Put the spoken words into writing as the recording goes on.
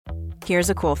Here's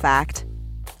a cool fact.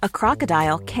 A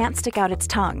crocodile can't stick out its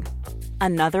tongue.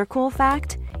 Another cool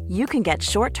fact, you can get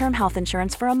short-term health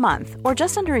insurance for a month or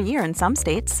just under a year in some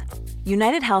states.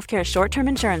 United Healthcare short-term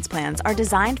insurance plans are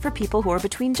designed for people who are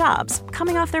between jobs,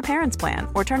 coming off their parents' plan,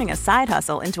 or turning a side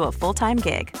hustle into a full-time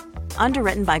gig.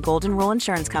 Underwritten by Golden Rule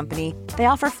Insurance Company, they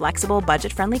offer flexible,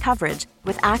 budget-friendly coverage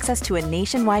with access to a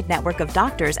nationwide network of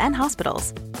doctors and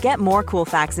hospitals. Get more cool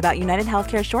facts about United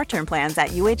Healthcare short-term plans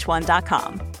at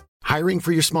uh1.com. Hiring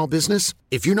for your small business?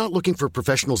 If you're not looking for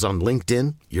professionals on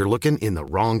LinkedIn, you're looking in the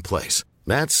wrong place.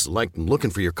 That's like looking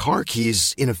for your car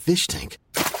keys in a fish tank.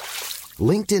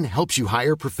 LinkedIn helps you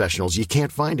hire professionals you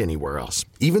can't find anywhere else,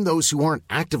 even those who aren't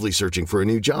actively searching for a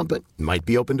new job but might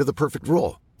be open to the perfect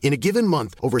role. In a given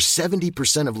month, over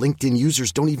 70% of LinkedIn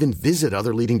users don't even visit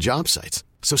other leading job sites.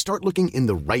 So start looking in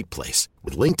the right place.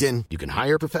 With LinkedIn, you can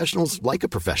hire professionals like a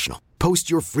professional. Post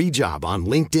your free job on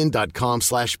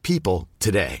linkedin.com/people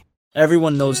today.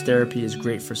 Everyone knows therapy is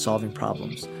great for solving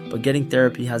problems, but getting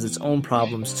therapy has its own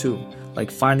problems too, like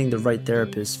finding the right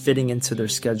therapist, fitting into their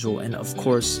schedule, and of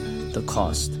course, the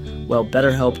cost. Well,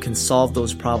 BetterHelp can solve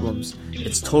those problems.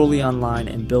 It's totally online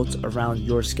and built around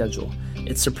your schedule.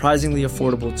 It's surprisingly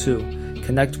affordable too.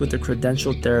 Connect with a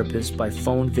credentialed therapist by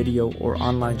phone, video, or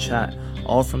online chat,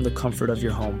 all from the comfort of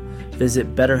your home.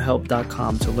 Visit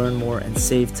BetterHelp.com to learn more and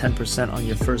save 10% on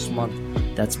your first month.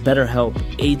 That's BetterHelp,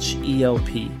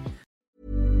 H-E-L-P.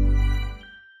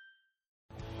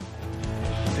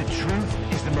 The truth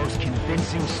is the most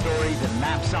convincing story that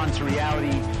maps onto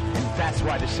reality, and that's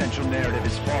why the central narrative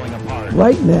is falling apart.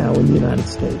 Right now in the United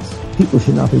States, people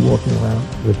should not be walking around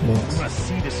with masks. We must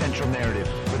see the central narrative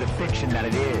for the fiction that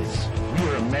it is. We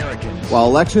are Americans. While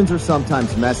elections are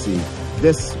sometimes messy,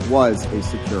 this was a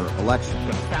secure election.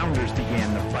 The founders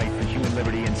began the fight for human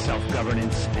liberty and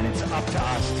self-governance, and it's up to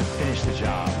us to finish the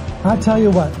job. I tell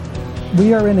you what,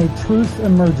 we are in a truth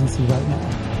emergency right now.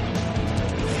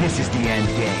 This is the end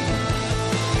game.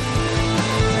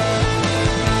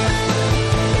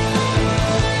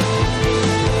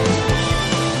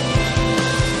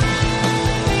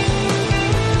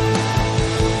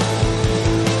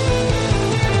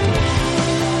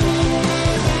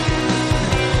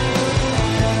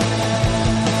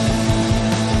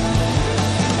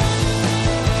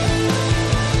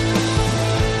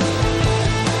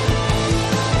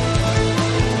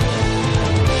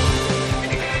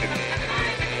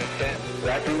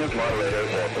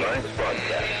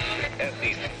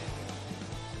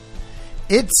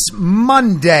 It's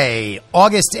Monday,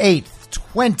 August 8th,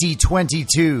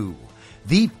 2022,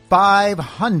 the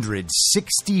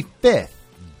 565th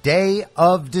day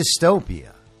of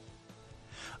dystopia.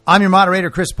 I'm your moderator,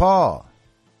 Chris Paul.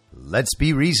 Let's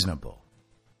be reasonable.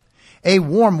 A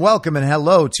warm welcome and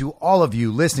hello to all of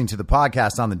you listening to the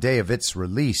podcast on the day of its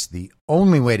release. The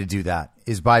only way to do that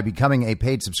is by becoming a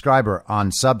paid subscriber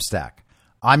on Substack.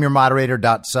 I'm your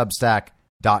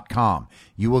moderator.substack.com.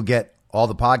 You will get all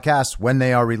the podcasts when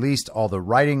they are released, all the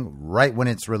writing right when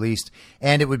it's released,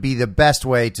 and it would be the best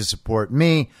way to support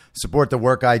me, support the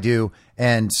work I do,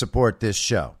 and support this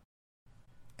show.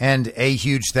 And a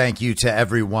huge thank you to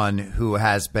everyone who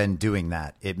has been doing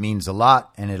that. It means a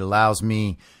lot, and it allows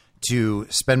me to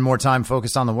spend more time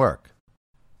focused on the work.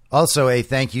 Also, a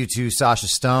thank you to Sasha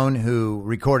Stone, who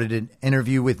recorded an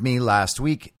interview with me last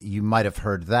week. You might have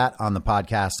heard that on the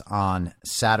podcast on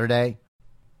Saturday.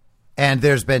 And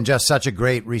there's been just such a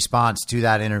great response to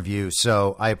that interview.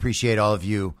 So I appreciate all of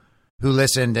you who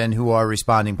listened and who are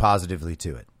responding positively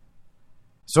to it.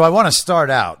 So I want to start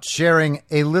out sharing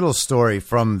a little story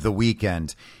from the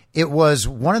weekend. It was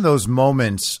one of those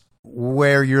moments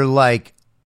where you're like,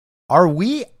 are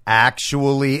we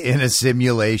actually in a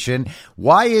simulation?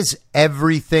 Why is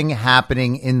everything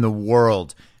happening in the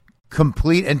world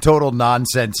complete and total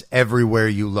nonsense everywhere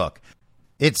you look?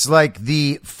 It's like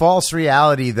the false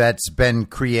reality that's been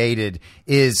created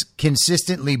is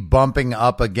consistently bumping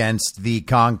up against the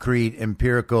concrete,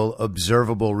 empirical,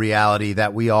 observable reality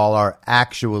that we all are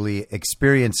actually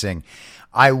experiencing.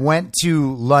 I went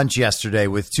to lunch yesterday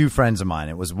with two friends of mine.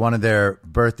 It was one of their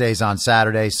birthdays on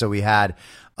Saturday, so we had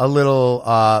a little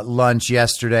lunch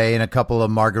yesterday and a couple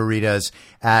of margaritas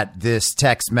at this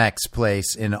Tex-Mex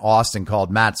place in Austin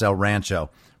called Matt's El Rancho,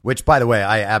 which, by the way,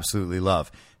 I absolutely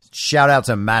love. Shout out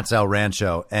to Matt's El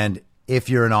Rancho. And if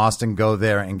you're in Austin, go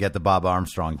there and get the Bob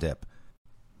Armstrong dip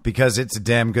because it's a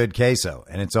damn good queso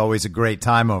and it's always a great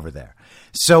time over there.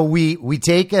 So we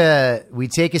take a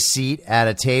seat at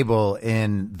a table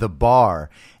in the bar.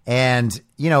 And,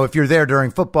 you know, if you're there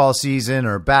during football season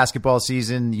or basketball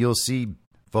season, you'll see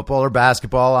football or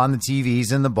basketball on the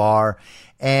TVs in the bar.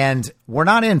 And we're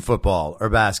not in football or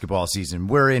basketball season.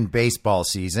 We're in baseball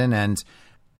season. And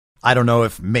I don't know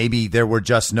if maybe there were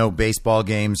just no baseball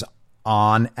games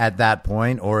on at that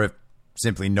point, or if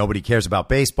simply nobody cares about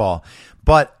baseball.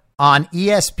 But on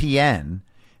ESPN,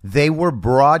 they were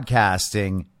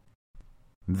broadcasting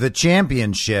the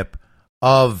championship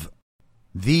of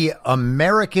the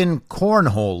American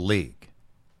Cornhole League.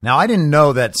 Now, I didn't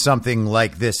know that something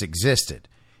like this existed.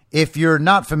 If you're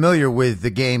not familiar with the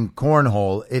game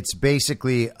cornhole, it's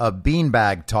basically a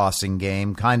beanbag tossing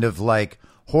game, kind of like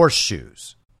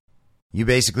horseshoes. You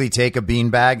basically take a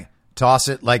beanbag, toss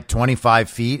it like 25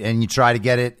 feet, and you try to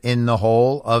get it in the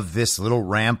hole of this little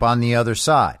ramp on the other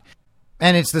side.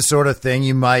 And it's the sort of thing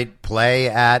you might play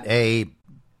at a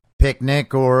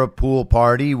picnic or a pool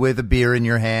party with a beer in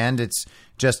your hand. It's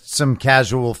just some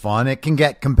casual fun. It can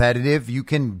get competitive. You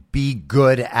can be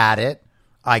good at it,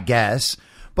 I guess.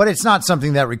 But it's not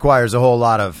something that requires a whole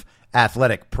lot of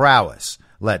athletic prowess,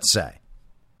 let's say.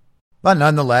 But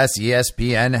nonetheless,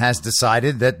 ESPN has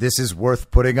decided that this is worth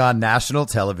putting on national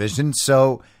television.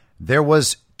 So there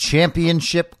was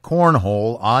championship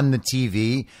cornhole on the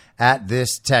TV at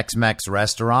this Tex-Mex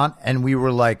restaurant. And we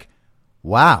were like,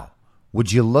 wow,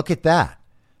 would you look at that?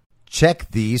 Check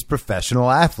these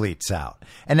professional athletes out.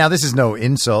 And now this is no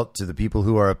insult to the people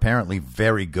who are apparently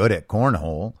very good at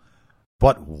cornhole.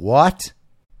 But what?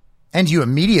 And you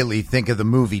immediately think of the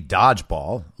movie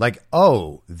Dodgeball. Like,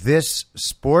 oh, this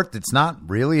sport that's not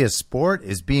really a sport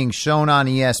is being shown on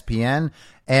ESPN.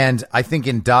 And I think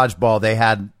in Dodgeball, they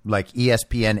had like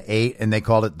ESPN 8 and they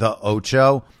called it the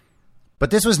Ocho.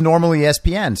 But this was normal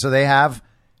ESPN. So they have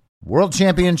World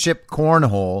Championship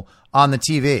Cornhole on the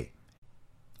TV.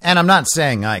 And I'm not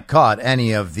saying I caught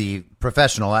any of the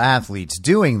professional athletes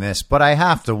doing this, but I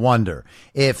have to wonder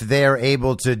if they're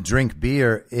able to drink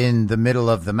beer in the middle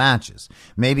of the matches.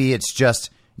 Maybe it's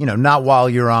just, not while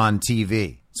you're on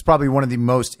TV. It's probably one of the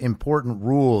most important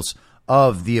rules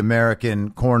of the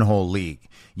American Cornhole League.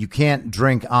 You can't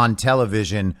drink on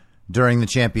television during the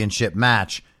championship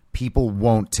match. People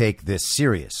won't take this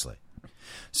seriously.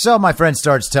 So my friend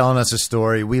starts telling us a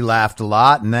story. We laughed a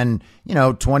lot. And then,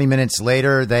 20 minutes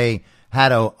later, they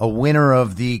had a winner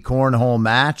of the cornhole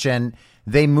match and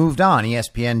they moved on.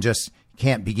 ESPN just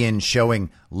can't begin showing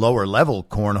lower level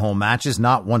cornhole matches,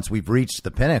 not once we've reached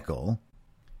the pinnacle.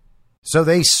 So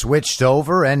they switched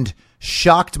over and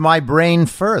shocked my brain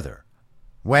further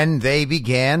when they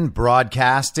began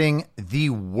broadcasting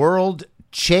the World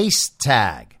Chase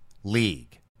Tag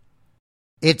League.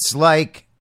 It's like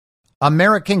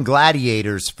American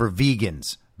Gladiators for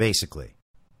vegans, basically.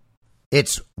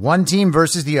 It's one team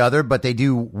versus the other, but they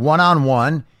do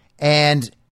one-on-one, and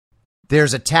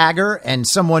there's a tagger and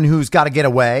someone who's got to get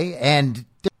away, and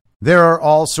there are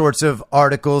all sorts of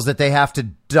articles that they have to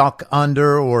duck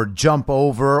under or jump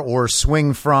over or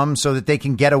swing from so that they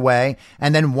can get away,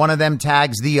 and then one of them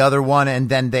tags the other one, and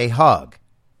then they hug.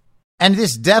 And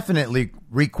this definitely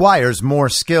requires more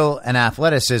skill and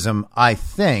athleticism, I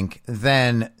think,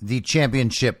 than the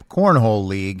Championship Cornhole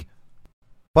League.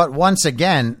 But once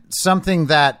again, something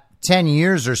that 10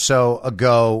 years or so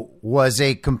ago was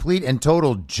a complete and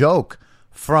total joke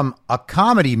from a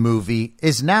comedy movie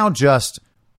is now just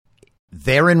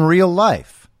there in real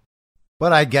life.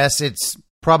 But I guess it's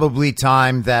probably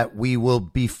time that we will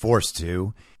be forced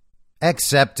to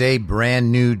accept a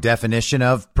brand new definition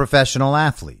of professional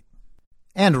athlete.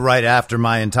 And right after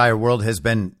my entire world has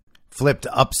been flipped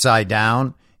upside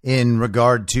down in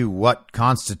regard to what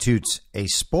constitutes a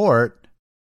sport,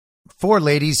 four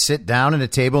ladies sit down at a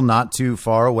table not too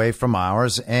far away from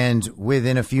ours, and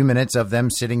within a few minutes of them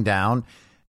sitting down,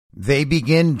 they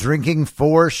begin drinking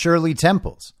 4 Shirley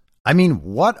Temples. I mean,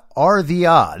 what are the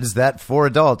odds that 4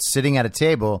 adults sitting at a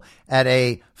table at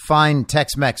a fine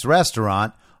Tex-Mex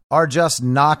restaurant are just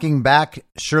knocking back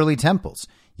Shirley Temples?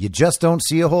 You just don't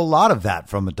see a whole lot of that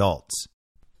from adults.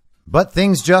 But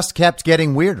things just kept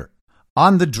getting weirder.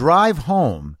 On the drive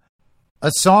home, a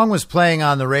song was playing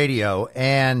on the radio,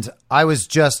 and I was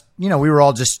just, we were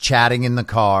all just chatting in the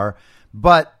car.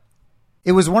 But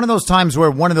it was one of those times where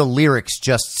one of the lyrics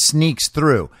just sneaks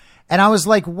through. And I was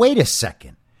like, wait a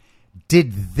second.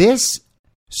 Did this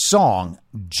song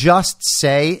just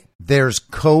say there's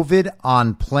COVID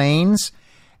on planes?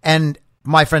 And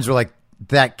my friends were like,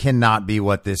 that cannot be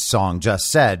what this song just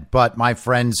said. But my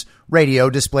friend's radio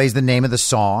displays the name of the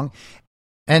song.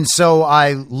 And so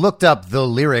I looked up the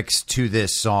lyrics to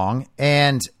this song,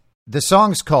 and the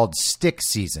song's called Stick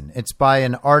Season. It's by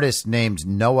an artist named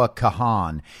Noah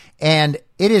Kahan. And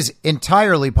it is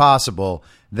entirely possible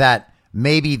that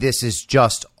maybe this is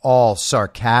just all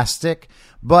sarcastic.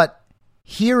 But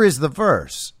here is the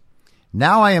verse.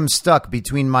 Now I am stuck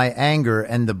between my anger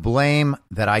and the blame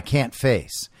that I can't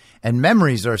face. And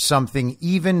memories are something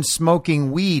even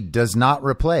smoking weed does not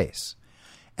replace.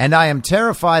 And I am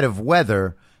terrified of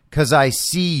weather 'cause I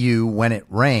see you when it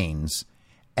rains.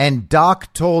 And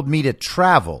Doc told me to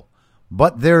travel,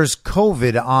 but there's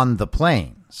COVID on the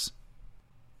planes.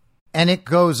 And it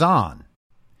goes on.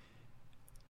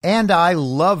 And I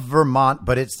love Vermont,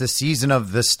 but it's the season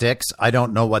of the sticks. I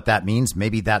don't know what that means.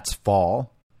 Maybe that's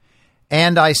fall.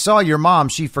 And I saw your mom.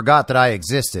 She forgot that I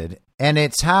existed. And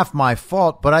it's half my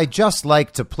fault, but I just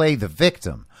like to play the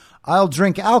victim. I'll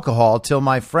drink alcohol till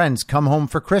my friends come home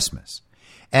for Christmas.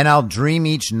 And I'll dream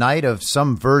each night of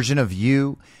some version of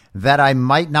you that I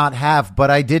might not have,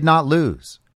 but I did not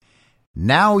lose.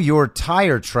 Now your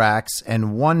tire tracks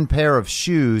and one pair of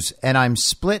shoes, and I'm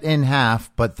split in half,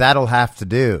 but that'll have to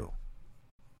do.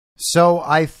 So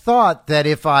I thought that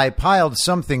if I piled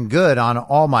something good on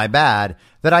all my bad,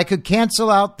 that I could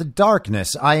cancel out the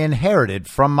darkness I inherited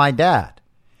from my dad.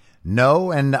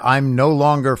 No, and I'm no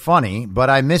longer funny, but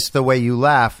I miss the way you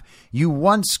laugh. You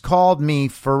once called me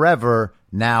forever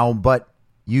now, but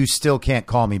you still can't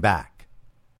call me back.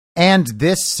 And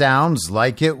this sounds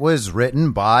like it was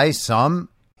written by some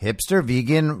hipster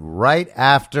vegan right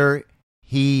after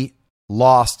he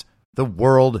lost the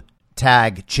World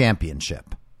Tag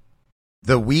Championship.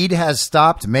 The weed has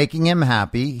stopped making him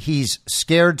happy. He's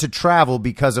scared to travel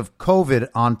because of COVID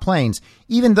on planes,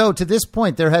 even though to this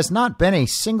point there has not been a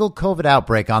single COVID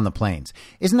outbreak on the planes.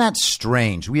 Isn't that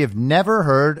strange? We have never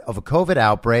heard of a COVID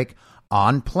outbreak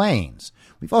on planes.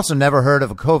 We've also never heard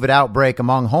of a COVID outbreak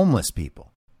among homeless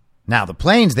people. Now, the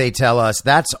planes, they tell us,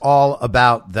 that's all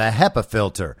about the HEPA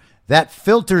filter. That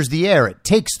filters the air. It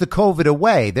takes the COVID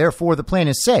away. Therefore, the plane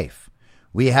is safe.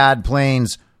 We had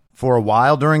planes for a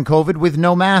while during COVID with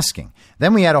no masking.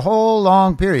 Then we had a whole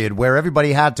long period where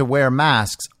everybody had to wear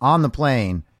masks on the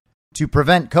plane to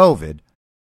prevent COVID,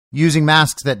 using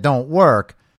masks that don't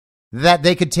work, that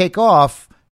they could take off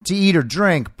to eat or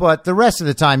drink, but the rest of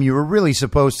the time you were really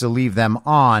supposed to leave them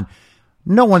on.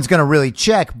 No one's going to really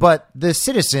check, but the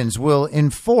citizens will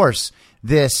enforce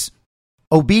this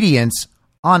obedience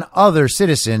on other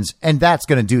citizens, and that's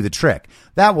going to do the trick.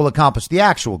 That will accomplish the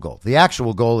actual goal. The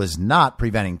actual goal is not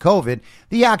preventing COVID.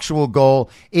 The actual goal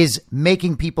is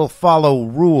making people follow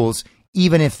rules,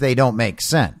 even if they don't make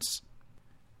sense.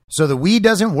 So the weed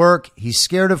doesn't work. He's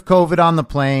scared of COVID on the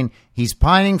plane. He's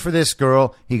pining for this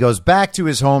girl. He goes back to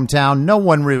his hometown. No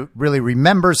one really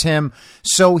remembers him.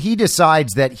 So he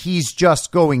decides that he's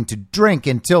just going to drink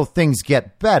until things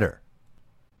get better.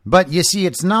 But you see,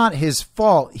 it's not his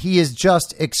fault. He is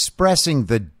just expressing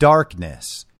the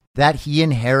darkness that he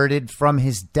inherited from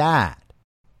his dad.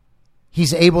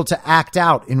 He's able to act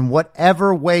out in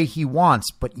whatever way he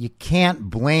wants, but you can't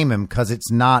blame him because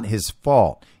it's not his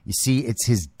fault. You see, it's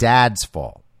his dad's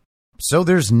fault. So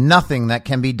there's nothing that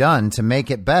can be done to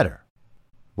make it better.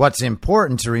 What's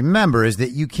important to remember is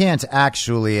that you can't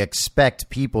actually expect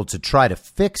people to try to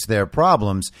fix their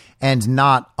problems and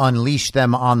not unleash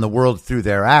them on the world through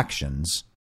their actions.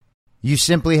 You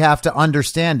simply have to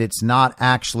understand it's not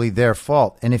actually their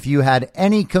fault. And if you had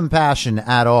any compassion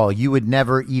at all, you would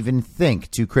never even think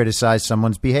to criticize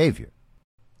someone's behavior.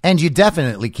 And you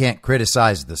definitely can't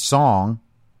criticize the song,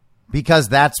 because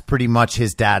that's pretty much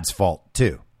his dad's fault,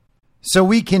 too. So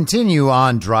we continue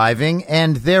on driving,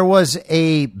 and there was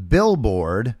a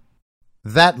billboard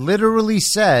that literally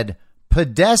said,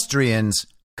 pedestrians,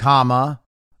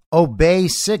 obey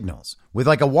signals, with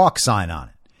like a walk sign on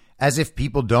it, as if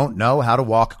people don't know how to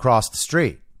walk across the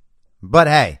street. But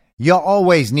hey, you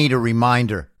always need a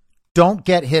reminder. Don't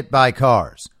get hit by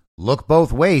cars. Look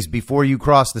both ways before you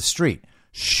cross the street.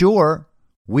 Sure,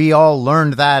 we all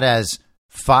learned that as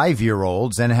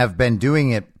 5-year-olds and have been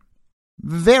doing it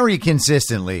very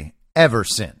consistently ever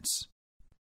since.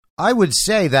 I would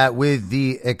say that with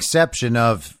the exception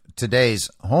of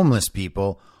today's homeless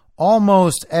people,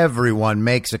 almost everyone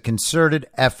makes a concerted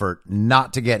effort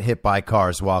not to get hit by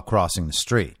cars while crossing the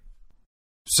street.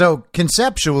 So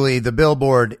conceptually, the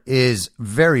billboard is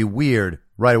very weird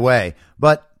right away,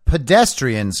 but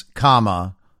pedestrians,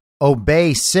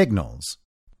 obey signals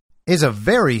is a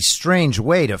very strange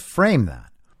way to frame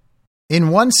that. In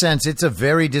one sense, it's a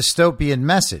very dystopian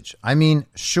message. I mean,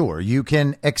 sure, you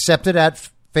can accept it at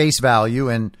face value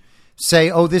and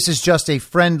say, oh, this is just a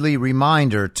friendly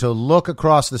reminder to look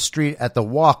across the street at the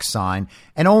walk sign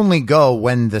and only go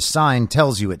when the sign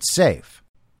tells you it's safe.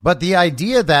 But the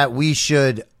idea that we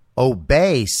should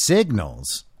obey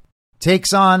signals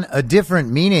takes on a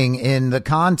different meaning in the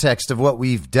context of what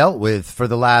we've dealt with for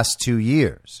the last 2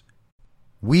 years.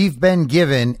 We've been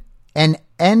given an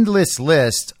endless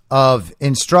list of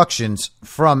instructions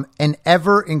from an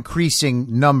ever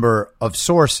increasing number of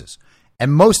sources.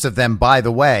 And most of them, by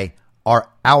the way, are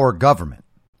our government.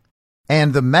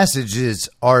 And the messages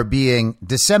are being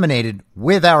disseminated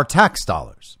with our tax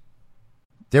dollars.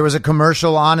 There was a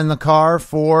commercial on in the car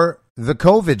for the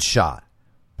COVID shot,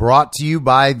 brought to you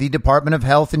by the Department of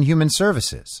Health and Human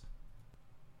Services.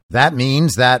 That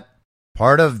means that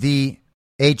part of the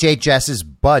HHS's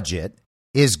budget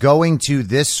is going to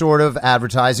this sort of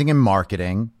advertising and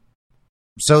marketing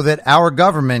so that our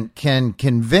government can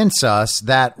convince us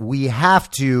that we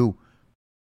have to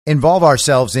involve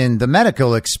ourselves in the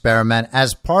medical experiment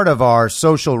as part of our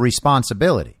social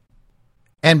responsibility.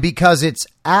 And because it's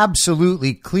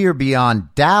absolutely clear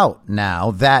beyond doubt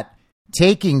now that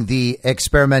taking the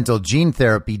experimental gene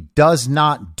therapy does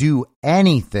not do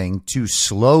anything to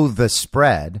slow the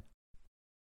spread,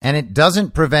 and it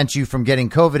doesn't prevent you from getting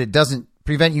COVID, it doesn't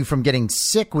prevent you from getting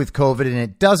sick with COVID, and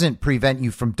it doesn't prevent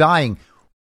you from dying,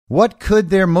 what could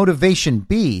their motivation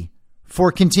be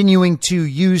for continuing to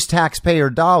use taxpayer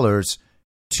dollars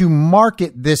to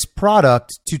market this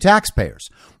product to taxpayers?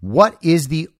 What is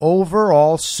the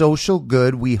overall social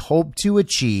good we hope to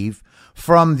achieve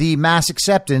from the mass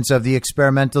acceptance of the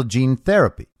experimental gene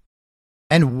therapy?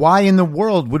 And why in the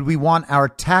world would we want our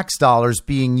tax dollars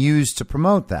being used to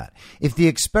promote that? If the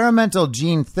experimental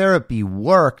gene therapy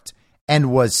worked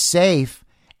and was safe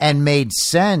and made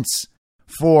sense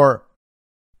for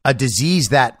a disease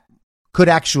that could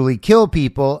actually kill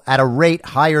people at a rate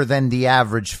higher than the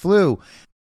average flu,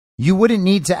 you wouldn't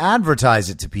need to advertise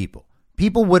it to people.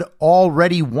 People would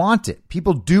already want it.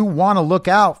 People do want to look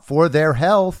out for their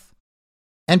health,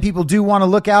 and people do want to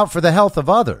look out for the health of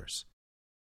others.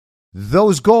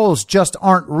 Those goals just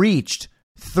aren't reached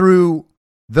through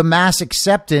the mass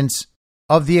acceptance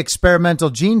of the experimental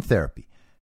gene therapy.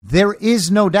 There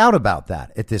is no doubt about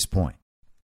that at this point,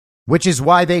 which is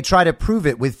why they try to prove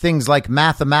it with things like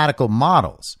mathematical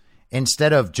models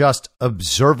instead of just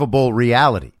observable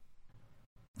reality.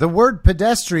 The word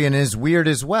pedestrian is weird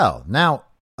as well. Now,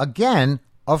 again,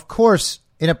 of course,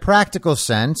 in a practical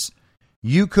sense,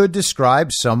 you could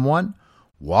describe someone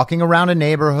walking around a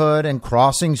neighborhood and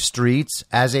crossing streets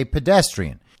as a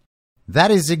pedestrian. That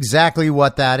is exactly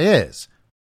what that is.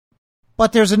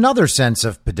 But there's another sense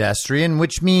of pedestrian,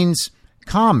 which means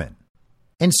common.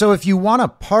 And so if you want to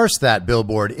parse that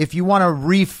billboard, if you want to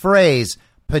rephrase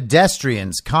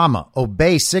pedestrians,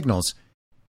 obey signals,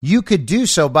 you could do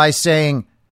so by saying,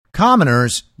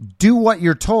 commoners, do what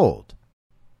you're told.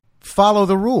 Follow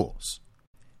the rules.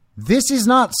 This is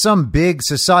not some big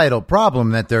societal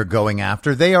problem that they're going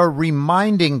after. They are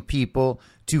reminding people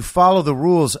to follow the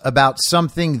rules about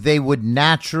something they would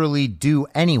naturally do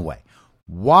anyway.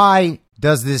 Why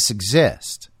does this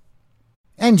exist?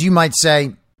 And you might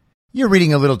say, you're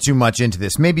reading a little too much into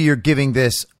this. Maybe you're giving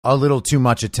this a little too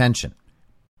much attention.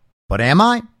 But am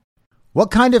I?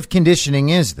 What kind of conditioning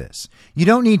is this? You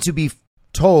don't need to be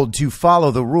told to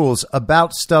follow the rules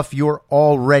about stuff you're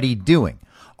already doing.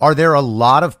 Are there a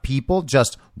lot of people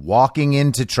just walking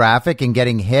into traffic and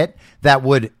getting hit that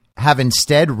would have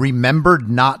instead remembered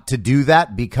not to do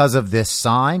that because of this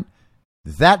sign?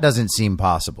 That doesn't seem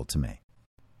possible to me.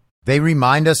 They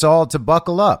remind us all to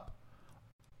buckle up.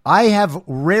 I have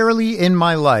rarely in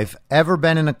my life ever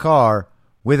been in a car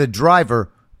with a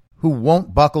driver who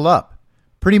won't buckle up.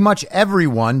 Pretty much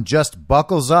everyone just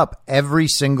buckles up every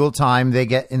single time they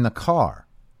get in the car.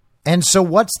 And so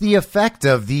what's the effect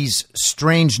of these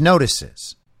strange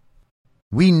notices?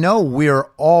 We know we're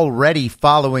already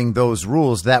following those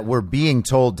rules that we're being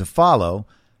told to follow.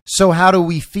 So how do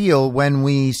we feel when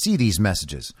we see these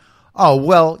messages? Oh,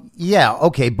 well, yeah,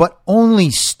 okay, but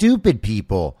only stupid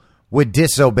people would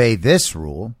disobey this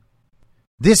rule.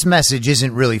 This message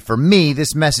isn't really for me.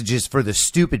 This message is for the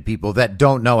stupid people that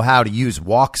don't know how to use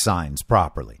walk signs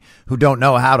properly, who don't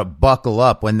know how to buckle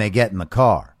up when they get in the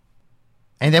car.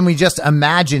 And then we just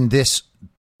imagine this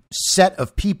set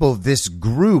of people, this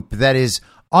group that is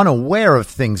unaware of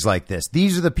things like this.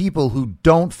 These are the people who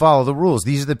don't follow the rules.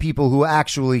 These are the people who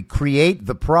actually create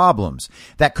the problems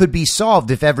that could be solved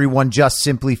if everyone just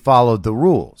simply followed the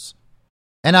rules.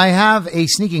 And I have a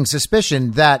sneaking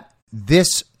suspicion that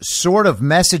this sort of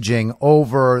messaging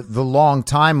over the long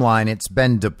timeline it's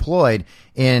been deployed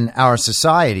in our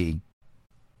society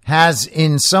has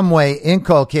in some way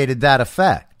inculcated that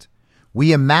effect.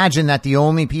 We imagine that the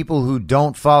only people who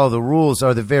don't follow the rules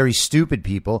are the very stupid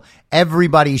people.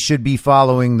 Everybody should be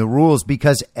following the rules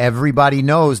because everybody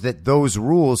knows that those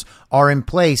rules are in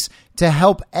place to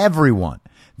help everyone.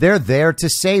 They're there to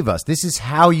save us. This is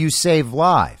how you save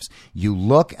lives. You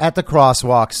look at the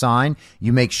crosswalk sign.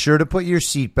 You make sure to put your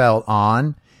seatbelt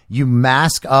on. You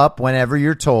mask up whenever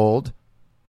you're told.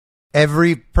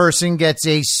 Every person gets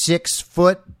a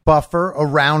 6-foot buffer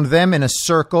around them in a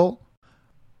circle.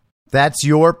 That's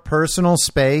your personal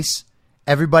space.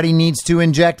 Everybody needs to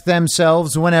inject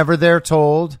themselves whenever they're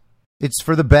told. It's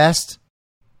for the best.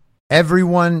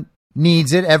 Everyone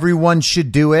needs it. Everyone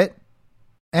should do it.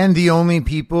 And the only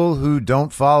people who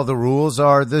don't follow the rules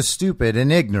are the stupid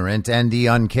and ignorant and the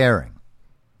uncaring.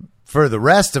 For the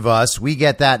rest of us, we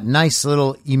get that nice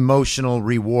little emotional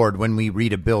reward when we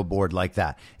read a billboard like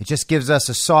that. It just gives us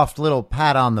a soft little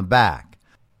pat on the back.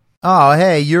 Oh,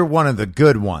 hey, you're one of the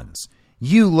good ones.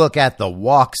 You look at the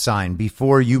walk sign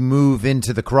before you move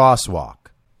into the crosswalk.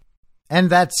 And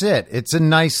that's it. It's a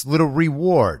nice little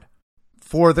reward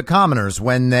for the commoners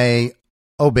when they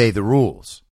obey the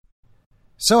rules.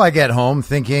 So I get home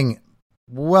thinking,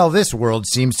 well, this world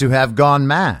seems to have gone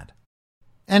mad.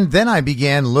 And then I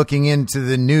began looking into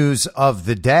the news of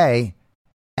the day,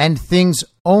 and things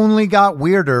only got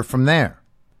weirder from there.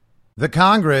 The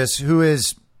Congress, who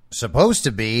is supposed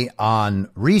to be on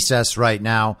recess right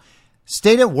now,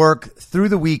 stayed at work through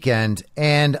the weekend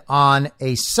and on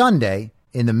a Sunday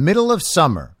in the middle of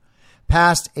summer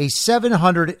passed a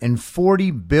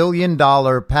 $740 billion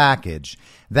package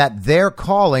that they're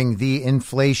calling the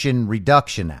Inflation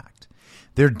Reduction Act.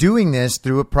 They're doing this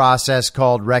through a process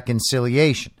called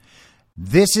reconciliation.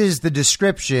 This is the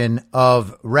description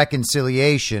of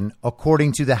reconciliation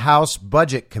according to the House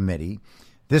Budget Committee.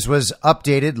 This was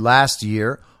updated last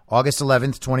year, August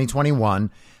 11th,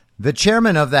 2021. The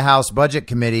chairman of the House Budget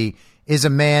Committee is a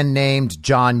man named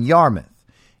John Yarmuth.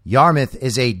 Yarmuth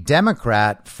is a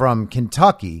Democrat from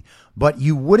Kentucky, but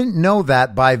you wouldn't know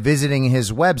that by visiting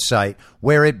his website,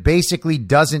 where it basically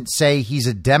doesn't say he's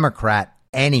a Democrat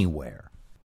anywhere.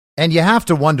 And you have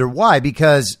to wonder why,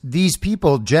 because these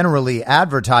people generally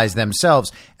advertise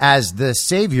themselves as the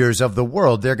saviors of the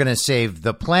world. They're going to save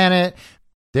the planet.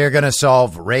 They're going to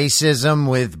solve racism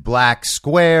with black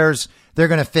squares. They're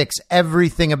going to fix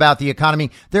everything about the economy.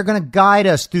 They're going to guide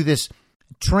us through this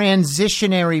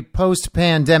transitionary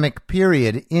post-pandemic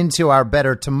period into our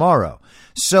better tomorrow.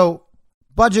 So,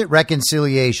 budget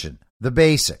reconciliation, the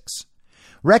basics.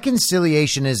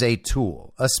 Reconciliation is a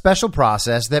tool, a special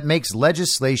process that makes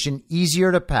legislation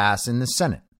easier to pass in the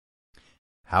Senate.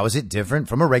 How is it different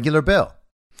from a regular bill?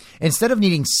 Instead of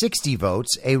needing 60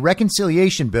 votes, a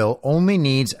reconciliation bill only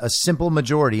needs a simple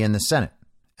majority in the Senate.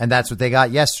 And that's what they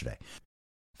got yesterday.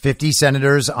 50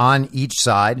 senators on each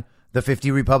side, the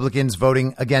 50 Republicans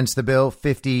voting against the bill,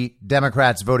 50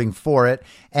 Democrats voting for it,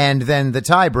 and then the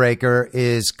tiebreaker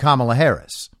is Kamala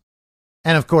Harris.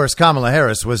 And of course, Kamala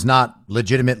Harris was not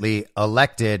legitimately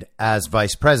elected as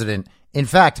vice president. In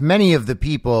fact, many of the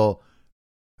people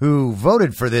who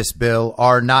voted for this bill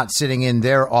are not sitting in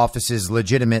their offices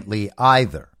legitimately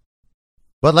either.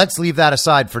 But let's leave that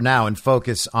aside for now and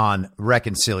focus on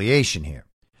reconciliation here.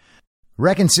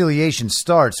 Reconciliation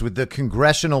starts with the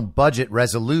congressional budget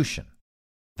resolution.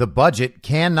 The budget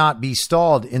cannot be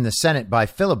stalled in the Senate by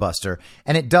filibuster,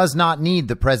 and it does not need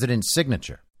the president's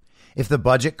signature. If the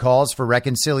budget calls for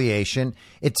reconciliation,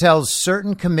 it tells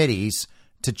certain committees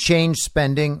to change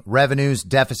spending, revenues,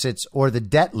 deficits, or the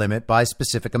debt limit by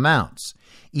specific amounts.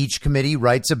 Each committee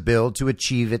writes a bill to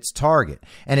achieve its target.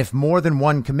 And if more than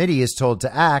one committee is told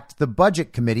to act, the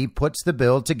budget committee puts the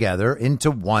bill together into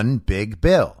one big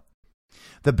bill.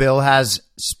 The bill has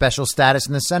special status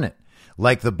in the Senate.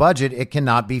 Like the budget, it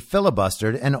cannot be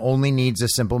filibustered and only needs a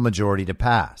simple majority to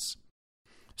pass.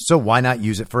 So why not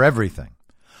use it for everything?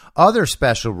 Other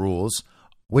special rules,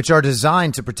 which are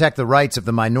designed to protect the rights of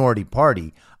the minority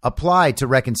party, apply to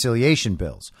reconciliation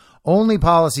bills. Only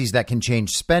policies that can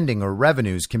change spending or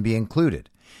revenues can be included.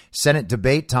 Senate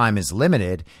debate time is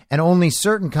limited, and only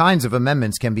certain kinds of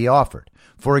amendments can be offered.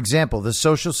 For example, the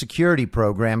Social Security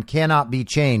program cannot be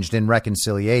changed in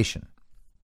reconciliation.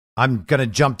 I'm going to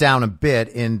jump down a bit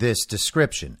in this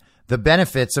description. The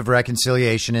benefits of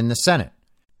reconciliation in the Senate.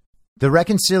 The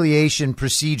reconciliation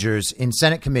procedures in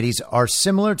Senate committees are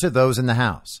similar to those in the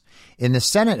House. In the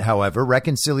Senate, however,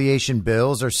 reconciliation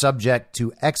bills are subject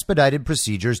to expedited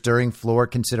procedures during floor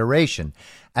consideration,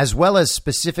 as well as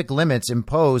specific limits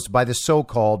imposed by the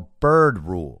so-called Byrd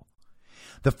Rule.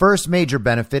 The first major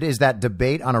benefit is that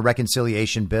debate on a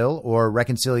reconciliation bill or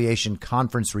reconciliation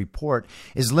conference report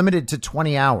is limited to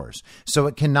 20 hours, so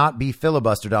it cannot be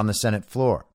filibustered on the Senate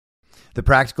floor. The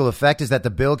practical effect is that the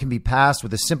bill can be passed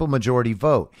with a simple majority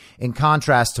vote, in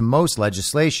contrast to most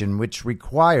legislation, which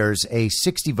requires a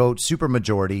 60-vote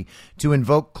supermajority to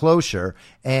invoke cloture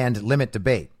and limit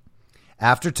debate.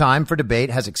 After time for debate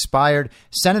has expired,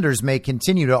 senators may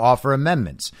continue to offer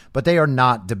amendments, but they are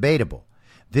not debatable.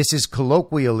 This is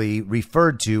colloquially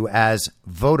referred to as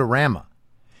votorama.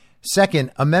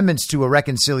 Second, amendments to a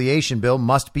reconciliation bill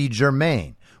must be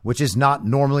germane, which is not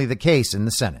normally the case in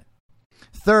the Senate.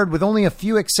 Third, with only a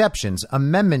few exceptions,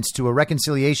 amendments to a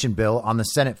reconciliation bill on the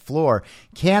Senate floor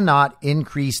cannot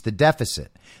increase the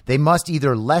deficit. They must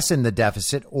either lessen the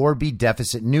deficit or be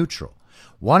deficit neutral.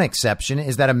 One exception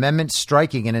is that amendments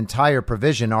striking an entire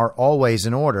provision are always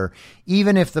in order,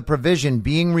 even if the provision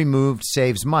being removed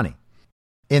saves money.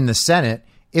 In the Senate,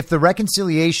 if the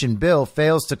reconciliation bill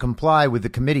fails to comply with the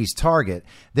committee's target,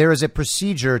 there is a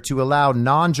procedure to allow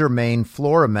non-germane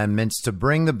floor amendments to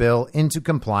bring the bill into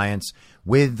compliance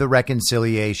with the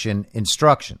reconciliation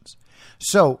instructions.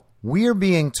 So we're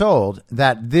being told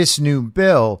that this new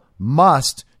bill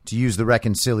must, to use the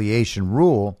reconciliation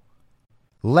rule,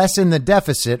 lessen the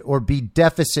deficit or be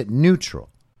deficit neutral.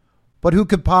 But who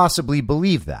could possibly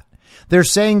believe that? They're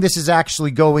saying this is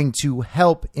actually going to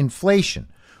help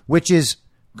inflation, which is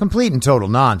complete and total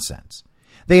nonsense.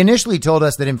 They initially told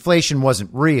us that inflation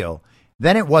wasn't real,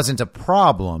 then it wasn't a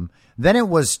problem, then it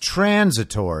was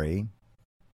transitory,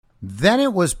 then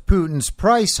it was Putin's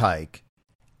price hike,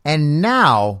 and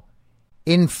now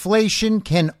inflation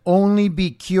can only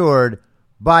be cured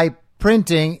by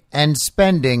printing and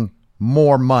spending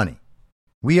more money.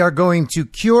 We are going to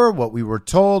cure what we were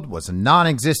told was a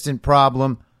non-existent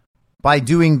problem by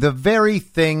doing the very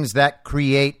things that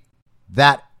create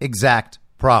that exact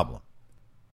problem.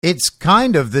 It's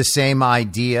kind of the same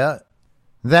idea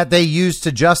that they used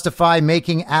to justify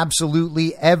making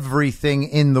absolutely everything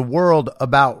in the world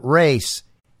about race,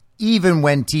 even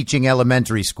when teaching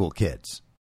elementary school kids.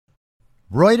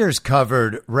 Reuters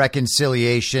covered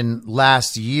reconciliation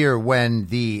last year when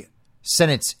the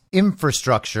Senate's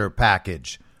infrastructure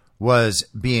package was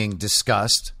being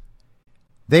discussed.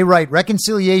 They write,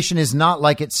 reconciliation is not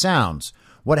like it sounds.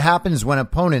 What happens when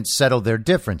opponents settle their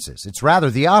differences? It's rather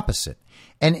the opposite.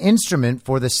 An instrument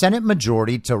for the Senate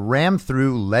majority to ram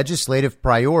through legislative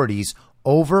priorities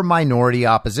over minority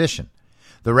opposition.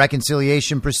 The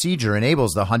reconciliation procedure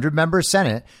enables the 100-member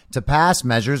Senate to pass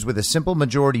measures with a simple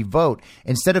majority vote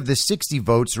instead of the 60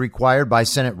 votes required by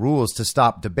Senate rules to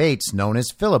stop debates known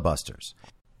as filibusters.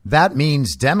 That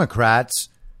means Democrats,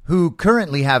 who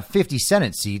currently have 50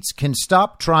 Senate seats, can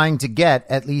stop trying to get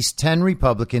at least 10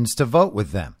 Republicans to vote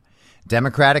with them.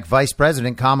 Democratic Vice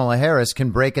President Kamala Harris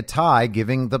can break a tie,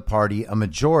 giving the party a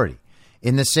majority.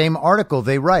 In the same article,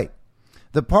 they write,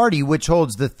 the party, which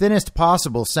holds the thinnest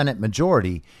possible Senate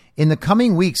majority, in the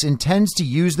coming weeks intends to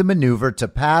use the maneuver to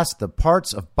pass the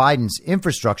parts of Biden's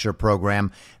infrastructure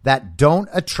program that don't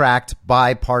attract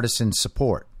bipartisan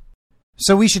support.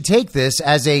 So we should take this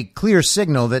as a clear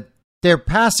signal that they're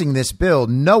passing this bill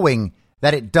knowing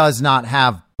that it does not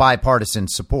have bipartisan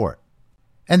support.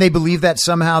 And they believe that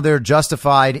somehow they're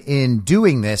justified in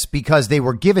doing this because they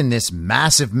were given this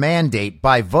massive mandate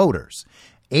by voters.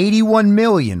 81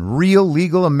 million real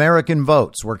legal American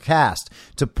votes were cast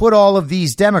to put all of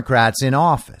these Democrats in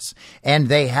office. And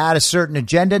they had a certain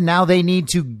agenda. Now they need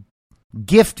to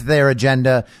gift their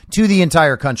agenda to the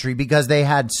entire country because they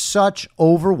had such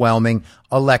overwhelming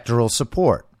electoral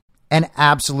support. And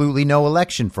absolutely no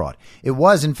election fraud. It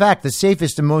was, in fact, the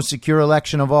safest and most secure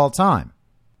election of all time.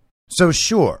 So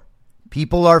sure,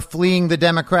 people are fleeing the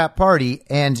Democrat Party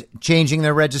and changing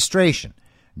their registration.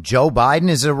 Joe Biden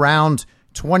is around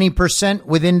 20%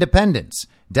 with independents.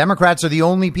 Democrats are the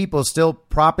only people still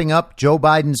propping up Joe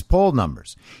Biden's poll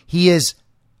numbers. He is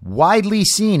widely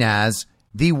seen as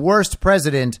the worst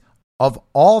president of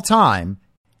all time.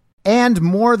 And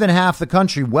more than half the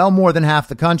country, well more than half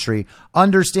the country,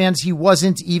 understands he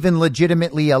wasn't even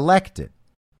legitimately elected.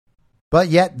 But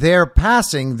yet they're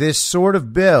passing this sort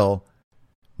of bill,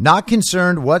 not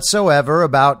concerned whatsoever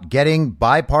about getting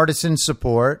bipartisan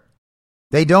support.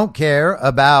 They don't care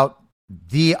about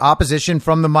the opposition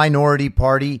from the minority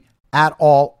party at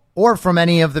all or from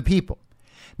any of the people.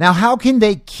 Now, how can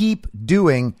they keep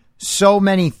doing so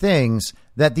many things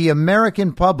that the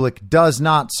American public does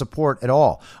not support at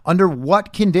all? Under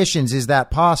what conditions is that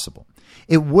possible?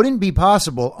 It wouldn't be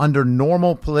possible under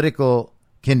normal political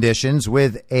conditions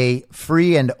with a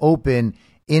free and open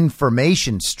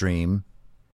information stream,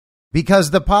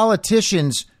 because the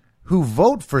politicians who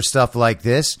vote for stuff like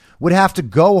this would have to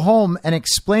go home and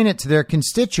explain it to their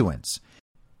constituents.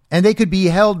 And they could be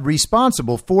held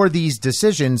responsible for these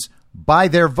decisions by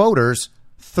their voters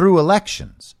through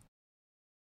elections.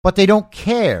 But they don't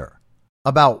care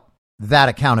about that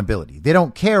accountability. They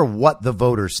don't care what the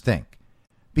voters think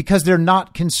because they're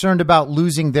not concerned about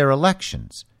losing their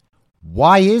elections.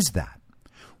 Why is that?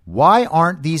 Why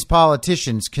aren't these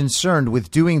politicians concerned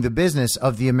with doing the business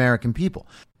of the American people?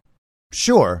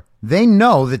 Sure, they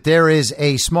know that there is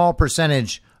a small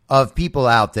percentage of people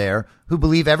out there who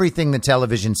believe everything the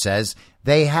television says.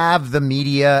 They have the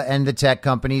media and the tech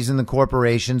companies and the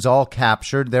corporations all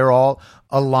captured. They're all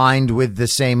aligned with the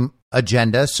same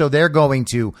agenda. So they're going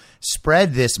to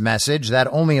spread this message that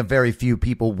only a very few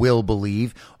people will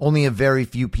believe, only a very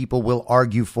few people will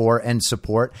argue for and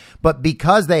support. But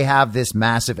because they have this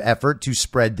massive effort to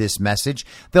spread this message,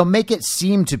 they'll make it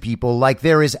seem to people like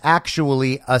there is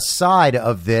actually a side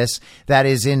of this that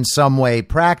is in some way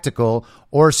practical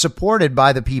or supported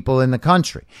by the people in the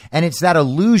country. And it's that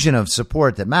illusion of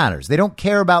support that matters. They don't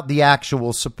care about the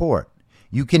actual support.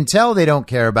 You can tell they don't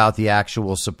care about the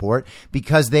actual support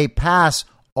because they pass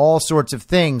all sorts of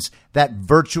things that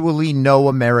virtually no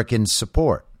Americans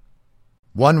support.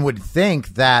 One would think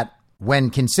that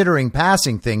when considering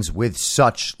passing things with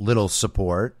such little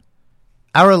support,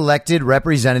 our elected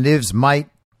representatives might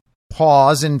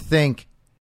pause and think,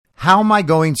 how am I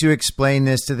going to explain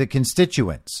this to the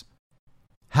constituents?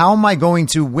 How am I going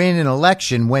to win an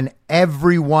election when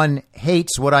everyone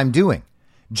hates what I'm doing?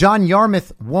 John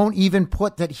Yarmouth won't even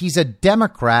put that he's a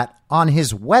Democrat on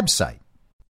his website.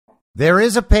 There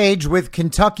is a page with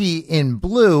Kentucky in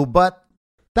blue, but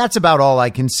that's about all I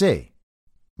can see.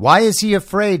 Why is he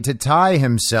afraid to tie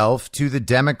himself to the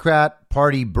Democrat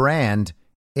Party brand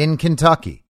in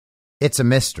Kentucky? It's a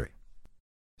mystery.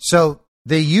 So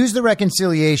they use the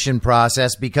reconciliation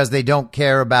process because they don't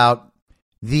care about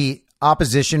the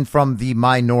opposition from the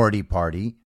minority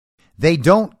party. They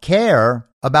don't care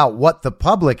about what the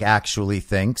public actually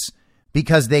thinks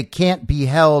because they can't be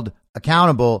held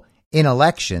accountable in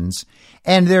elections.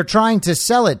 And they're trying to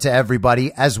sell it to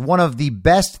everybody as one of the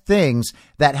best things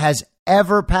that has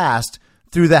ever passed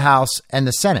through the House and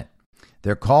the Senate.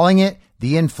 They're calling it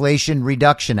the Inflation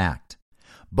Reduction Act.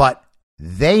 But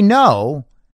they know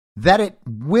that it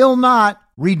will not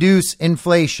reduce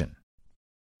inflation.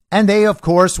 And they, of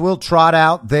course, will trot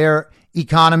out their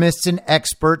economists and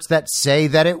experts that say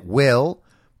that it will.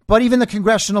 But even the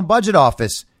Congressional Budget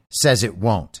Office says it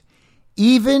won't.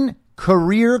 Even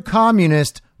career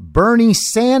communist Bernie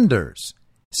Sanders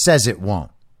says it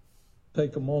won't.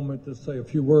 Take a moment to say a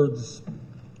few words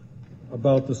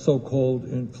about the so-called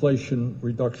Inflation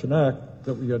Reduction Act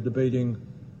that we are debating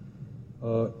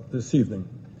this evening.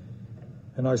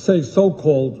 And I say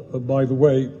so-called, by the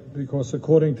way, because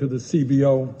according to the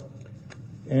CBO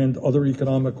and other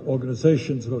economic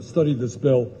organizations who have studied this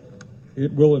bill,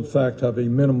 it will, in fact, have a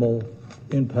minimal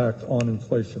impact on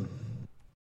inflation.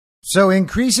 So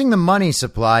increasing the money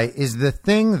supply is the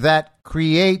thing that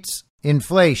creates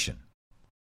inflation.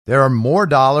 There are more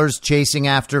dollars chasing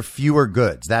after fewer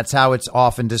goods. That's how it's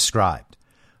often described.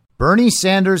 Bernie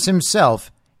Sanders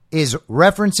himself is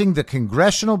referencing the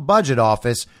Congressional Budget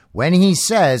Office when he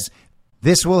says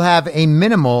this will have a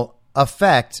minimal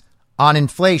effect on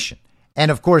inflation. And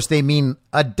of course, they mean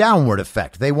a downward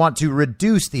effect. They want to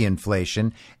reduce the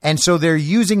inflation. And so they're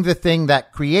using the thing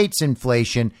that creates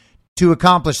inflation to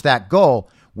accomplish that goal.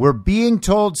 We're being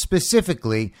told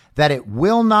specifically that it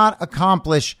will not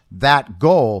accomplish that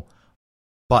goal,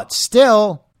 but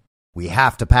still, we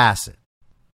have to pass it.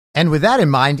 And with that in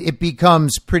mind, it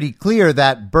becomes pretty clear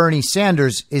that Bernie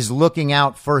Sanders is looking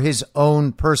out for his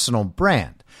own personal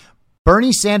brand.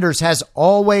 Bernie Sanders has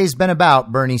always been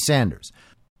about Bernie Sanders.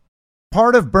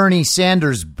 Part of Bernie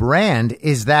Sanders' brand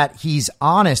is that he's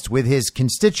honest with his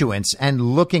constituents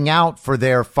and looking out for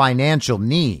their financial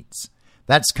needs.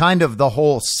 That's kind of the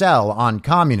whole sell on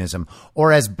communism,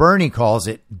 or as Bernie calls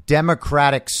it,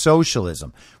 democratic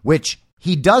socialism, which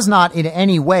he does not in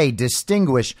any way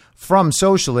distinguish from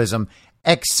socialism,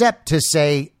 except to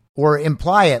say or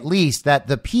imply at least that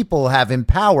the people have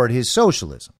empowered his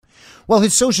socialism. Well,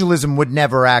 his socialism would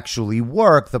never actually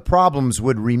work. The problems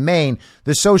would remain.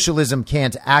 The socialism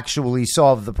can't actually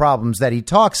solve the problems that he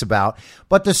talks about.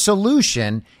 But the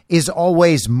solution is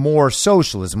always more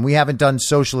socialism. We haven't done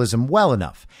socialism well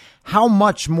enough. How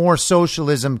much more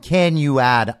socialism can you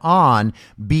add on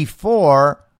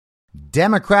before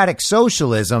democratic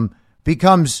socialism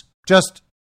becomes just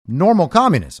normal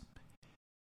communism?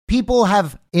 People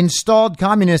have installed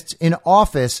communists in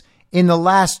office in the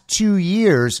last 2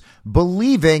 years,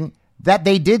 believing that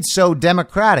they did so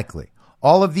democratically.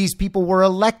 All of these people were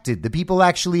elected. The people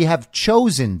actually have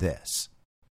chosen this.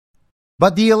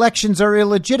 But the elections are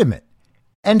illegitimate.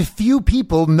 And few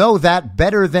people know that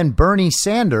better than Bernie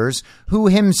Sanders, who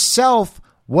himself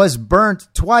was burnt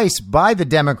twice by the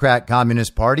Democrat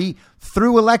Communist Party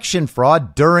through election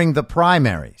fraud during the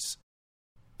primaries.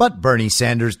 But Bernie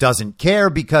Sanders doesn't care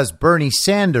because Bernie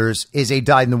Sanders is a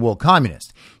dyed-in-the-wool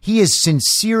communist. He is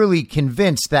sincerely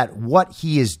convinced that what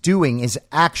he is doing is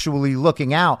actually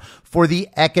looking out for the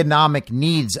economic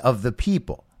needs of the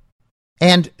people.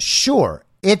 And sure,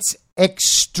 it's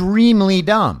extremely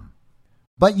dumb.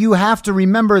 But you have to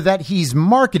remember that he's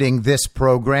marketing this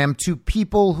program to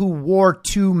people who wore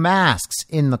 2 masks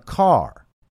in the car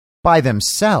by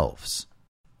themselves.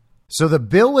 So the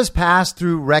bill was passed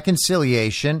through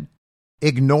reconciliation,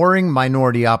 ignoring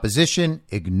minority opposition,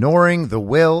 ignoring the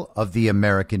will of the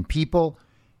American people.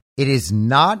 It is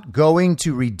not going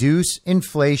to reduce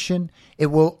inflation. It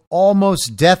will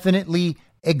almost definitely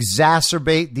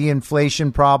exacerbate the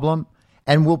inflation problem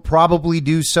and will probably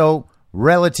do so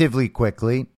relatively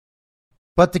quickly.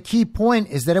 But the key point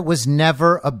is that it was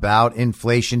never about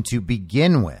inflation to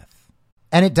begin with.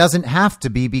 And it doesn't have to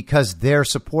be because their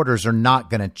supporters are not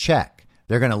going to check.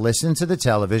 They're going to listen to the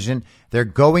television. They're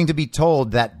going to be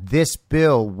told that this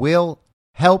bill will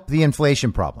help the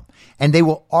inflation problem. And they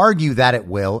will argue that it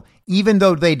will, even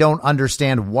though they don't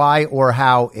understand why or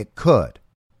how it could.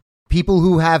 People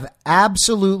who have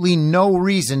absolutely no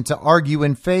reason to argue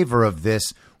in favor of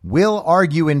this will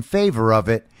argue in favor of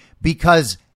it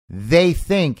because they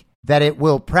think that it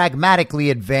will pragmatically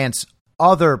advance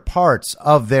other parts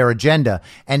of their agenda.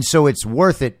 And so it's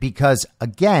worth it because,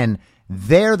 again,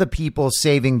 they're the people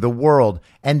saving the world,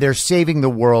 and they're saving the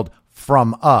world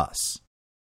from us.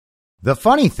 The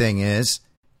funny thing is,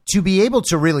 to be able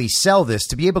to really sell this,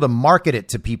 to be able to market it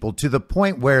to people to the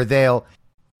point where they'll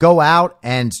go out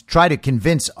and try to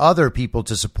convince other people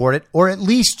to support it, or at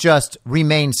least just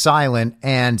remain silent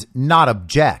and not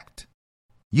object.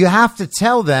 You have to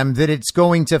tell them that it's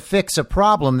going to fix a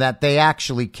problem that they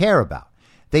actually care about.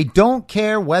 They don't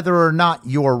care whether or not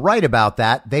you're right about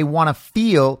that. They want to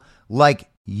feel like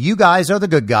you guys are the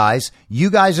good guys. You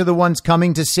guys are the ones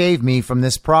coming to save me from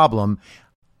this problem.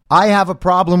 I have a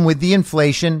problem with the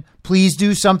inflation. Please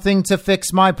do something to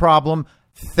fix my problem.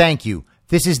 Thank you.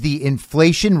 This is the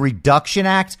Inflation Reduction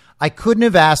Act. I couldn't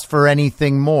have asked for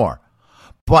anything more.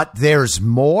 But there's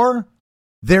more?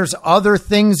 There's other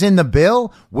things in the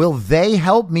bill? Will they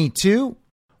help me too?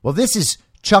 Well, this is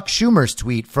Chuck Schumer's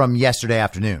tweet from yesterday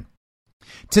afternoon.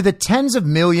 To the tens of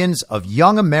millions of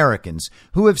young Americans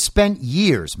who have spent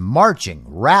years marching,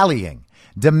 rallying,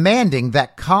 demanding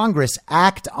that Congress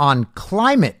act on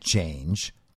climate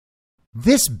change,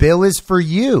 this bill is for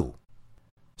you.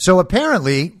 So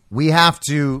apparently, we have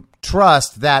to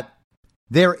trust that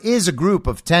there is a group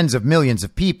of tens of millions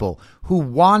of people who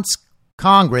wants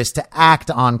Congress to act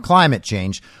on climate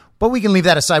change, but we can leave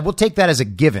that aside. We'll take that as a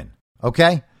given,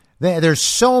 okay? There's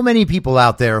so many people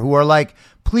out there who are like,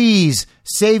 please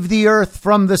save the earth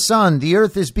from the sun. The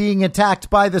earth is being attacked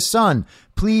by the sun.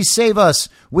 Please save us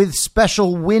with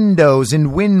special windows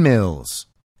and windmills.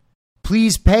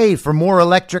 Please pay for more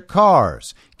electric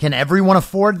cars. Can everyone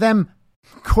afford them?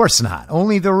 Of course not.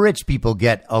 Only the rich people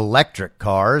get electric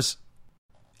cars.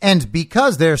 And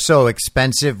because they're so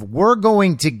expensive, we're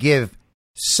going to give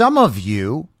some of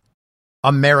you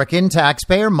American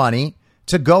taxpayer money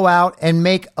to go out and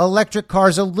make electric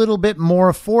cars a little bit more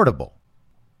affordable.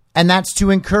 And that's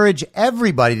to encourage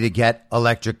everybody to get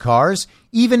electric cars,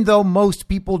 even though most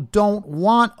people don't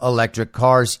want electric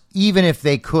cars, even if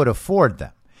they could afford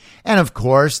them. And of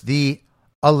course, the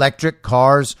electric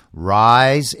cars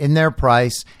rise in their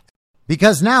price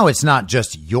because now it's not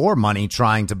just your money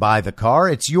trying to buy the car.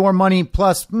 It's your money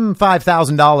plus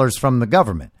 $5,000 from the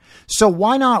government. So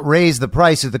why not raise the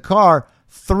price of the car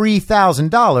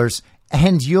 $3,000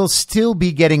 and you'll still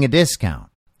be getting a discount?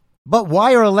 But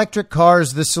why are electric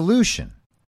cars the solution?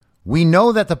 We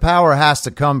know that the power has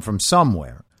to come from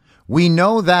somewhere. We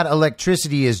know that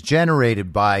electricity is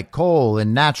generated by coal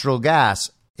and natural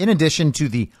gas, in addition to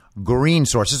the green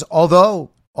sources.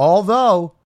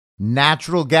 Although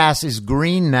natural gas is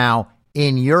green now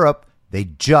in Europe, they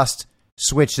just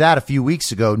switched that a few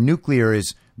weeks ago. Nuclear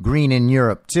is green in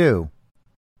Europe too.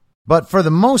 But for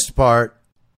the most part,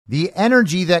 the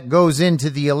energy that goes into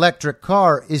the electric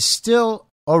car is still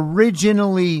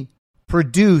originally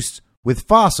produced with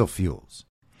fossil fuels.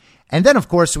 And then, of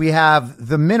course, we have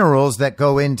the minerals that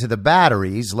go into the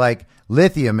batteries like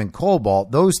lithium and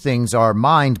cobalt. Those things are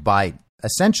mined by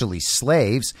essentially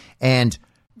slaves and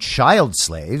child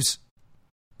slaves.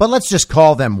 But let's just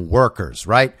call them workers,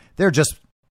 right?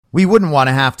 We wouldn't want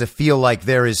to have to feel like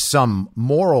there is some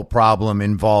moral problem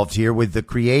involved here with the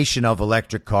creation of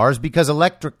electric cars, because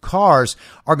electric cars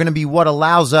are going to be what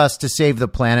allows us to save the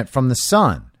planet from the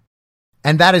sun.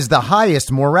 And that is the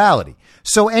highest morality.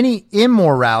 So any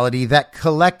immorality that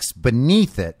collects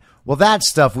beneath it Well, that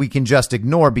stuff we can just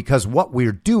ignore because what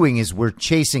we're doing is we're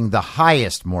chasing the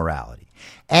highest morality.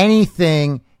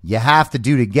 Anything you have to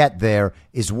do to get there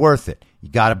is worth it. You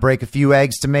got to break a few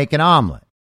eggs to make an omelet.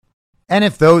 And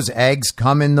if those eggs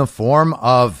come in the form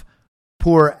of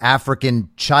poor African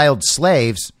child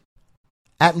slaves,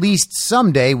 at least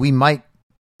someday we might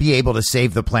be able to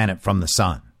save the planet from the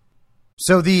sun.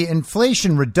 So the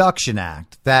Inflation Reduction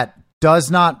Act that does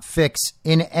not fix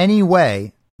in any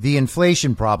way the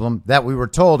inflation problem that we were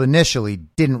told initially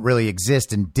didn't really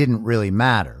exist and didn't really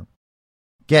matter,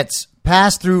 gets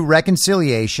passed through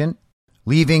reconciliation,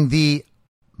 leaving the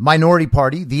minority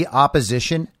party, the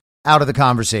opposition, out of the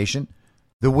conversation.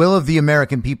 The will of the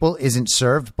American people isn't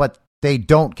served, but they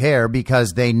don't care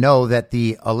because they know that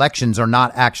the elections are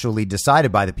not actually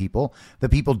decided by the people. The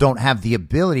people don't have the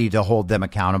ability to hold them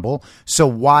accountable. So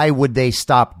why would they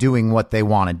stop doing what they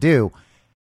want to do?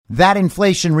 That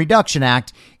Inflation Reduction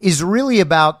Act is really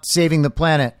about saving the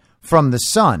planet from the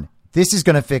sun. This is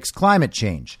going to fix climate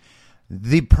change.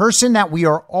 The person that we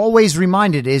are always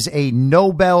reminded is a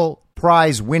Nobel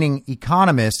Prize winning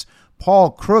economist,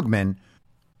 Paul Krugman,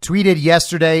 tweeted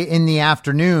yesterday in the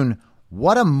afternoon,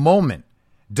 "What a moment.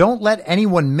 Don't let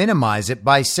anyone minimize it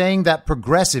by saying that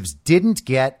progressives didn't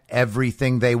get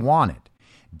everything they wanted.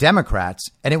 Democrats,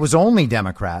 and it was only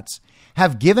Democrats,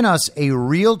 have given us a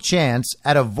real chance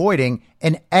at avoiding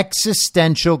an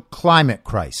existential climate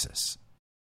crisis."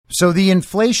 So the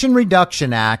Inflation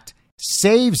Reduction Act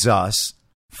saves us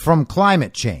from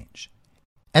climate change.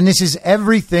 And this is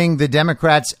everything the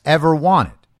Democrats ever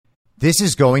wanted. This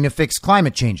is going to fix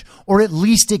climate change, or at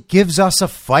least it gives us a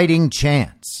fighting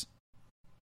chance.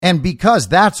 And because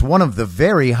that's one of the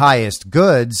very highest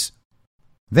goods,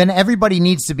 then everybody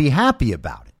needs to be happy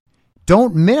about it.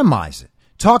 Don't minimize it.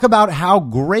 Talk about how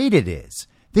great it is.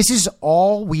 This is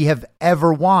all we have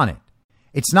ever wanted.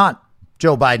 It's not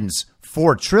Joe Biden's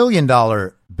 $4 trillion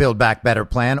Build Back Better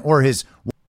plan or his...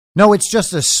 No, it's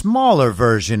just a smaller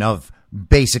version of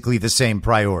basically the same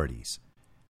priorities.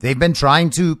 They've been trying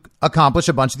to accomplish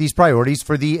a bunch of these priorities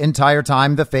for the entire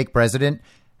time the fake president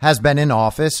has been in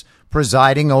office,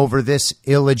 presiding over this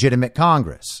illegitimate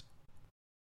Congress.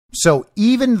 So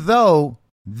even though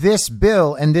this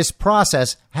bill and this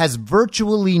process has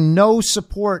virtually no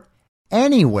support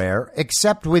anywhere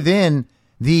except within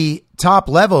the top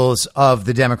levels of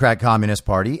the Democrat Communist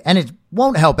Party, and it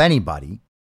won't help anybody,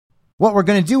 what we're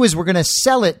going to do is we're going to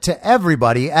sell it to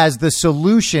everybody as the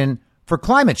solution for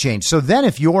climate change. So then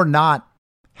if you're not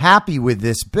happy with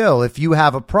this bill, if you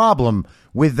have a problem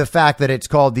with the fact that it's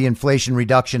called the Inflation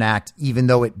Reduction Act, even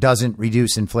though it doesn't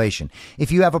reduce inflation,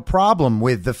 if you have a problem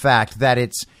with the fact that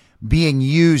it's being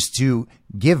used to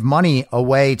give money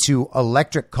away to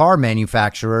electric car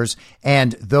manufacturers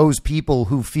and those people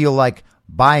who feel like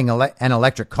buying an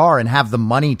electric car and have the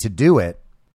money to do it,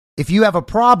 if you have a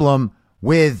problem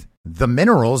with the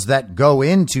minerals that go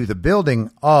into the building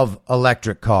of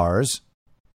electric cars,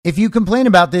 if you complain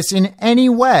about this in any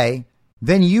way,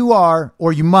 then you are,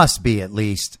 or you must be at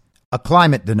least, a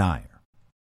climate denier.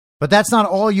 But that's not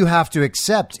all you have to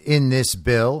accept in this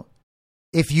bill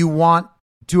if you want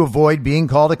to avoid being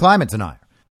called a climate denier.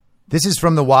 This is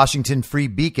from the Washington Free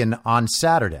Beacon on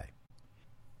Saturday.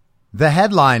 The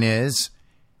headline is,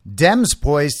 Dems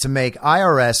poised to make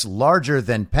IRS larger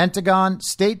than Pentagon,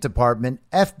 State Department,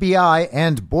 FBI,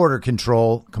 and Border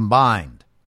Control combined.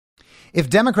 If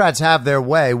Democrats have their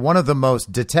way, one of the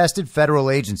most detested federal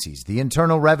agencies, the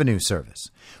Internal Revenue Service,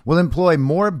 will employ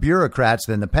more bureaucrats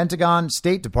than the Pentagon,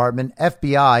 State Department,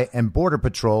 FBI, and Border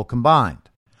Patrol combined.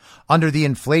 Under the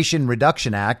Inflation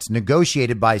Reduction Act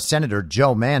negotiated by Senator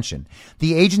Joe Manchin,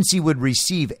 the agency would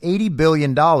receive $80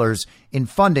 billion in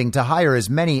funding to hire as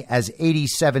many as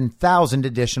 87,000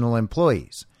 additional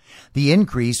employees. The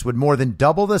increase would more than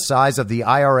double the size of the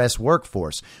IRS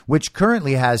workforce, which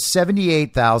currently has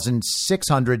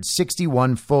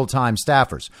 78,661 full-time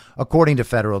staffers, according to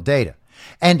federal data.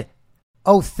 And,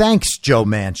 oh, thanks, Joe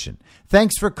Manchin.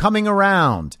 Thanks for coming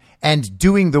around and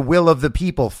doing the will of the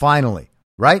people finally.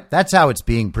 Right? That's how it's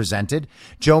being presented.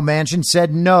 Joe Manchin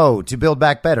said no to Build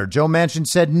Back Better. Joe Manchin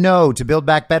said no to Build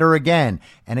Back Better again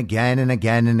and again and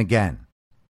again and again.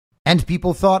 And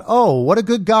people thought, oh, what a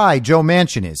good guy Joe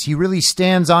Manchin is. He really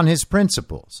stands on his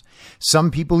principles. Some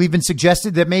people even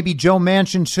suggested that maybe Joe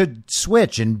Manchin should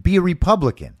switch and be a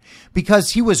Republican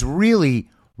because he was really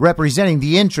representing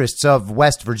the interests of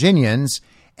West Virginians.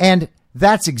 And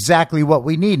that's exactly what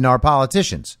we need in our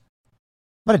politicians.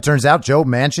 But it turns out Joe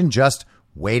Manchin just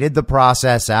waited the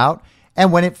process out,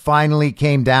 and when it finally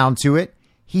came down to it,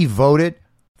 he voted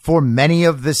for many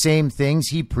of the same things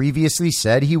he previously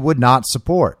said he would not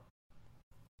support.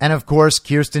 And of course,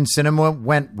 Kyrsten Sinema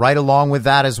went right along with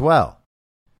that as well.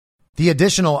 The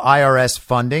additional IRS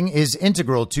funding is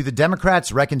integral to the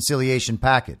Democrats' reconciliation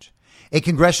package. A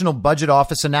Congressional Budget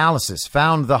Office analysis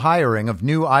found the hiring of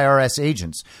new IRS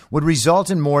agents would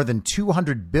result in more than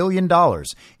 $200 billion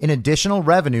in additional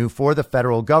revenue for the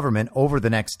federal government over the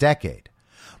next decade.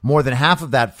 More than half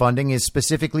of that funding is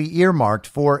specifically earmarked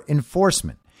for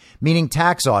enforcement, meaning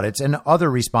tax audits and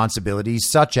other responsibilities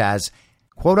such as,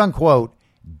 quote unquote,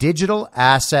 digital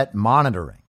asset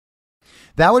monitoring.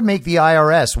 That would make the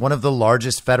IRS one of the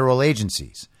largest federal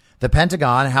agencies. The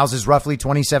Pentagon houses roughly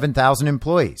 27,000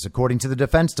 employees, according to the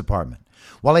Defense Department,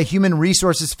 while a human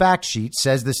resources fact sheet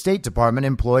says the State Department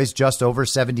employs just over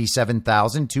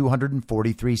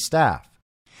 77,243 staff.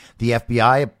 The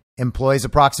FBI employs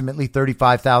approximately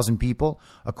 35,000 people,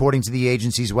 according to the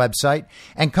agency's website,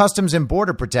 and Customs and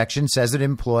Border Protection says it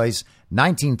employs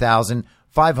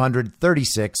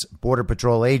 19,536 Border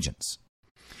Patrol agents.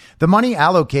 The money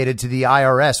allocated to the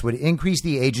IRS would increase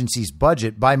the agency's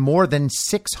budget by more than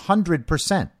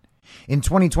 600%. In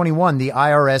 2021, the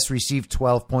IRS received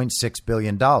 $12.6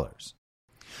 billion.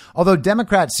 Although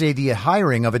Democrats say the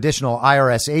hiring of additional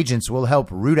IRS agents will help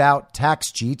root out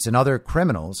tax cheats and other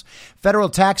criminals, federal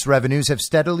tax revenues have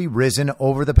steadily risen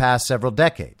over the past several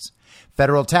decades.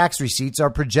 Federal tax receipts are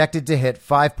projected to hit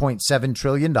 $5.7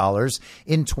 trillion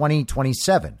in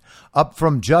 2027, up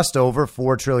from just over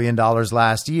 $4 trillion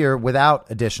last year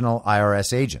without additional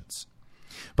IRS agents.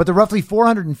 But the roughly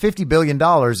 $450 billion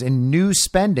in new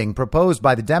spending proposed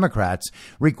by the Democrats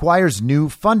requires new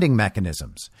funding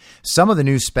mechanisms. Some of the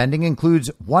new spending includes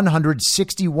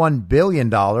 $161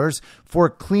 billion for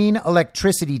clean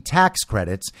electricity tax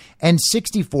credits and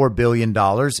 $64 billion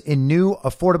in new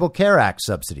Affordable Care Act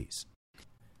subsidies.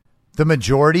 The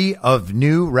majority of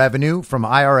new revenue from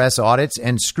IRS audits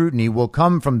and scrutiny will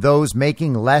come from those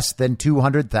making less than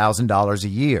 $200,000 a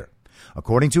year,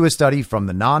 according to a study from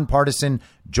the nonpartisan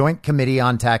Joint Committee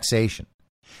on Taxation.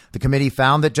 The committee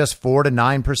found that just 4 to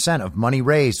 9% of money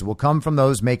raised will come from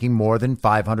those making more than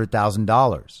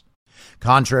 $500,000.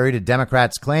 Contrary to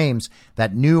Democrats' claims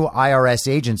that new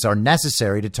IRS agents are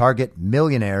necessary to target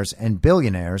millionaires and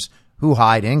billionaires who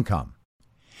hide income.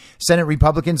 Senate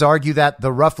Republicans argue that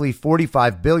the roughly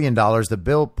 $45 billion the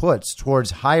bill puts towards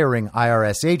hiring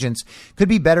IRS agents could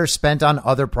be better spent on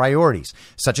other priorities,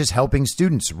 such as helping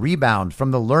students rebound from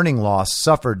the learning loss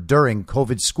suffered during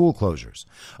COVID school closures.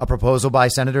 A proposal by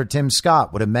Senator Tim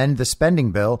Scott would amend the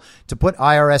spending bill to put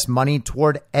IRS money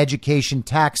toward education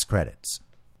tax credits.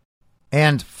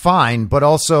 And fine, but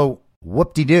also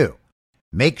whoop-de-doo.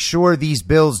 Make sure these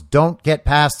bills don't get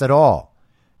passed at all.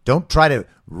 Don't try to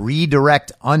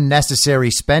redirect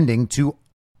unnecessary spending to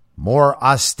more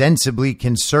ostensibly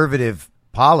conservative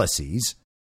policies.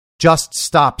 Just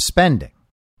stop spending.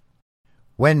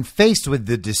 When faced with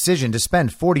the decision to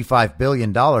spend $45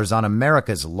 billion on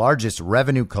America's largest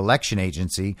revenue collection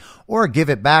agency or give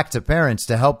it back to parents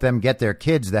to help them get their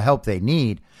kids the help they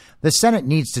need, the Senate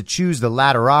needs to choose the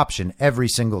latter option every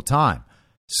single time,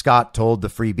 Scott told the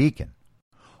Free Beacon.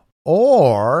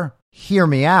 Or, hear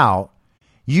me out,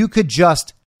 you could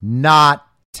just not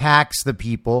tax the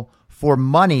people for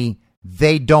money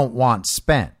they don't want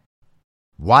spent.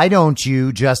 Why don't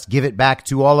you just give it back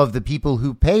to all of the people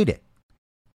who paid it,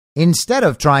 instead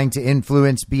of trying to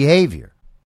influence behavior?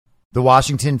 The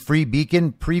Washington Free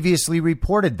Beacon previously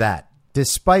reported that,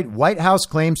 despite White House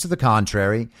claims to the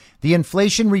contrary, the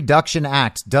Inflation Reduction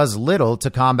Act does little to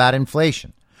combat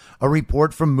inflation. A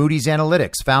report from Moody's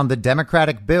Analytics found the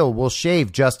Democratic bill will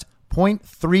shave just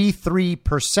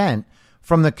 0.33%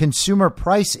 from the Consumer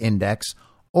Price Index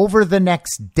over the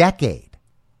next decade.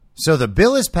 So the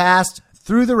bill is passed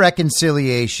through the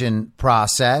reconciliation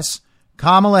process.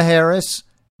 Kamala Harris,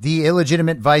 the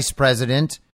illegitimate vice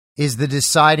president, is the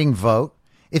deciding vote.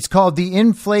 It's called the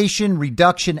Inflation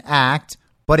Reduction Act,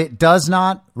 but it does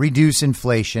not reduce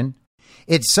inflation.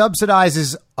 It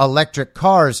subsidizes electric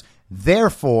cars.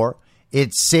 Therefore,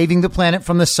 it's saving the planet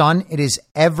from the sun. It is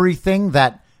everything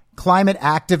that climate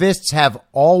activists have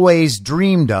always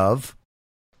dreamed of.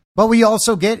 But we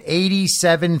also get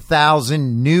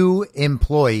 87,000 new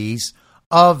employees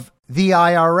of the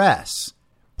IRS,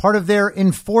 part of their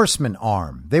enforcement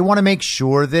arm. They want to make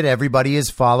sure that everybody is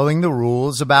following the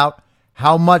rules about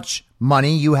how much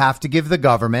money you have to give the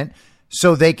government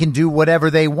so they can do whatever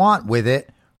they want with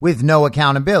it with no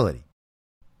accountability.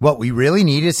 What we really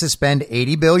need is to spend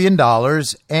 $80 billion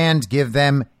and give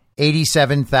them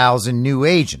 87,000 new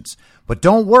agents. But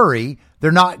don't worry,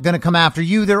 they're not going to come after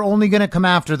you. They're only going to come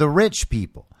after the rich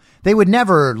people. They would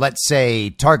never, let's say,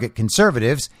 target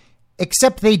conservatives,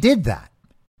 except they did that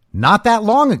not that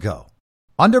long ago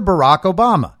under Barack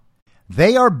Obama.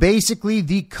 They are basically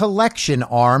the collection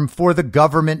arm for the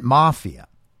government mafia.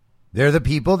 They're the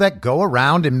people that go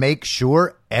around and make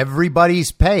sure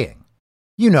everybody's paying,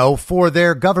 for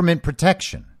their government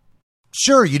protection.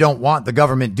 Sure, you don't want the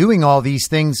government doing all these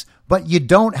things, but you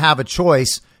don't have a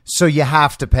choice, so you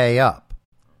have to pay up.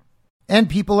 And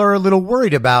people are a little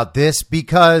worried about this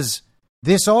because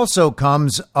this also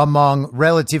comes among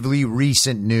relatively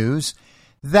recent news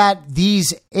that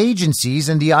these agencies,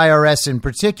 and the IRS in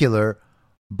particular,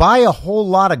 buy a whole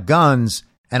lot of guns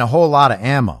and a whole lot of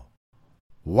ammo.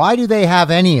 Why do they have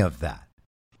any of that?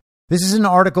 This is an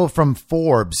article from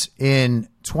Forbes in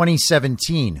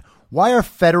 2017. Why are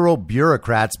federal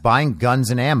bureaucrats buying guns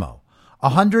and ammo?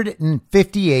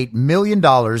 $158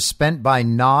 million spent by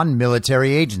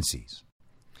non-military agencies.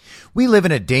 We live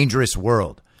in a dangerous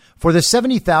world. For the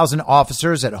 70,000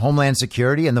 officers at Homeland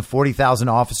Security and the 40,000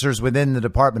 officers within the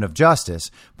Department of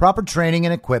Justice, proper training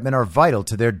and equipment are vital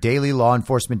to their daily law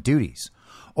enforcement duties.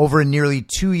 Over a nearly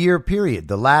 2-year period,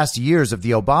 the last years of the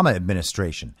Obama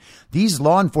administration, these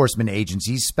law enforcement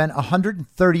agencies spent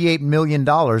 $138 million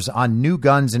on new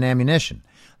guns and ammunition.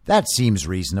 That seems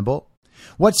reasonable.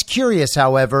 What's curious,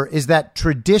 however, is that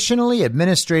traditionally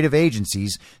administrative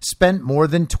agencies spent more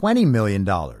than $20 million.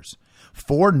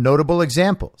 4 notable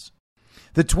examples.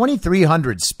 The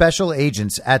 2,300 special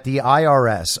agents at the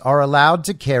IRS are allowed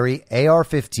to carry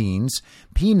AR-15s,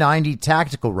 P-90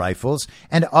 tactical rifles,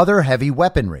 and other heavy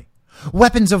weaponry.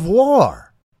 Weapons of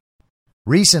war!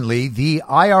 Recently, the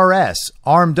IRS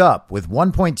armed up with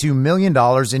 $1.2 million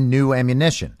in new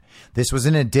ammunition. This was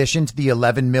in addition to the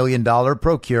 $11 million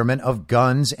procurement of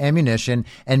guns, ammunition,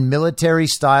 and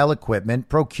military-style equipment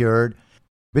procured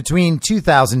between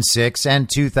 2006 and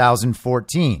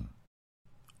 2014.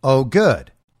 Oh,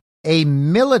 good. A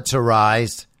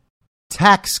militarized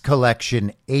tax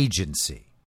collection agency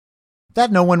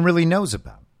that no one really knows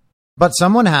about. But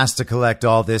someone has to collect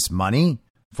all this money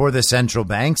for the central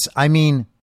banks. I mean,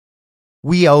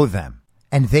 we owe them,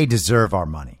 and they deserve our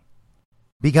money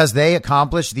because they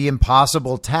accomplished the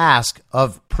impossible task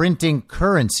of printing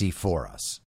currency for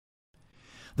us.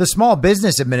 The Small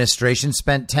Business Administration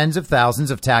spent tens of thousands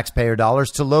of taxpayer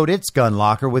dollars to load its gun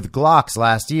locker with Glocks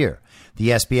last year. The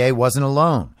SBA wasn't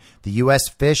alone. The U.S.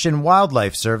 Fish and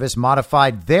Wildlife Service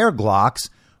modified their Glocks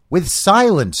with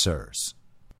silencers,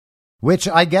 which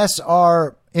I guess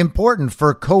are important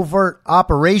for covert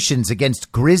operations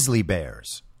against grizzly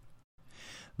bears.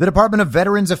 The Department of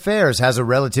Veterans Affairs has a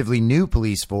relatively new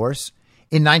police force.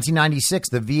 In 1996,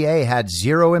 the VA had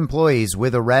 0 employees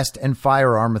with arrest and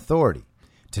firearm authority.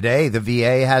 Today, the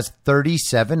VA has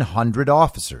 3,700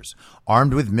 officers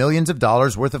armed with millions of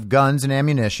dollars worth of guns and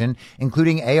ammunition,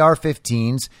 including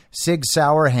AR-15s, Sig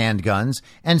Sauer handguns,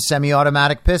 and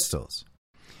semi-automatic pistols.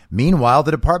 Meanwhile,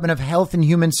 the Department of Health and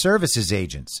Human Services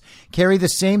agents carry the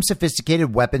same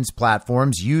sophisticated weapons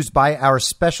platforms used by our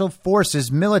Special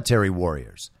Forces military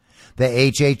warriors. The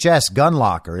HHS gun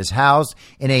locker is housed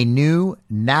in a new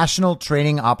National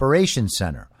Training Operations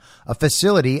Center, a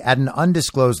facility at an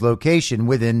undisclosed location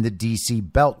within the D.C.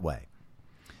 Beltway.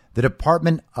 The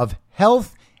Department of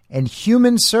Health and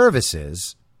Human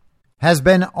Services has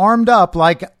been armed up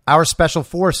like our special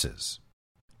forces.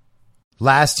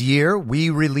 Last year, we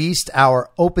released our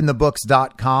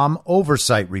OpenTheBooks.com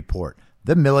oversight report,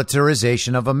 The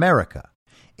Militarization of America,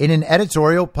 in an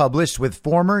editorial published with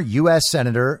former U.S.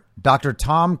 Senator Dr.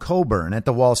 Tom Coburn at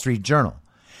the Wall Street Journal.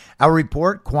 Our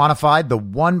report quantified the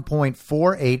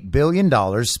 $1.48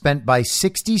 billion spent by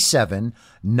 67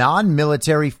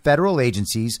 non-military federal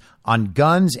agencies on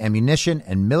guns, ammunition,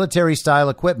 and military-style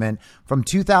equipment from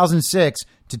 2006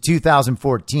 to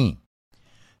 2014.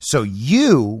 So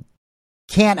you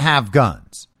can't have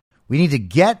guns. We need to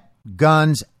get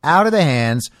guns out of the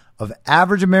hands of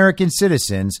average American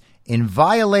citizens in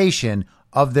violation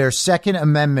of their Second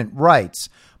Amendment rights,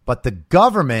 but the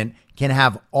government can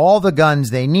have all the guns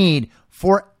they need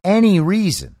for any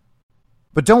reason.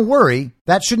 But don't worry,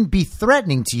 that shouldn't be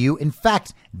threatening to you. In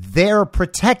fact, they're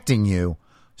protecting you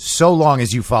so long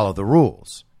as you follow the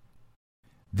rules.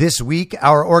 This week,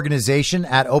 our organization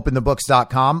at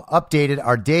OpenTheBooks.com updated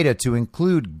our data to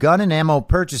include gun and ammo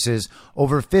purchases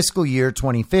over fiscal year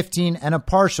 2015 and a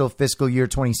partial fiscal year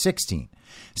 2016.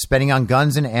 Spending on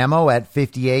guns and ammo at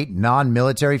 58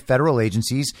 non-military federal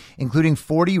agencies, including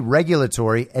 40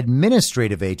 regulatory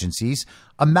administrative agencies,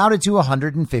 amounted to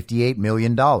 $158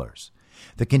 million.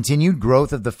 The continued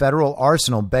growth of the federal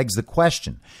arsenal begs the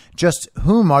question, just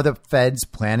whom are the feds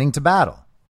planning to battle?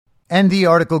 And the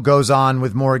article goes on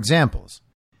with more examples.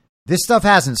 This stuff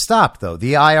hasn't stopped, though.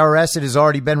 The IRS, it has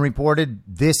already been reported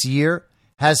this year,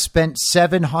 has spent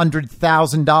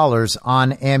 $700,000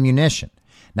 on ammunition.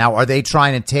 Now, are they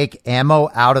trying to take ammo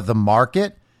out of the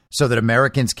market so that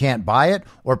Americans can't buy it,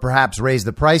 or perhaps raise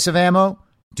the price of ammo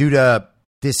due to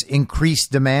this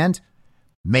increased demand?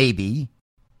 Maybe.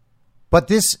 But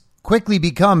this quickly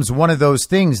becomes one of those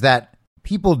things that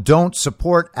people don't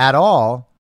support at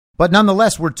all, but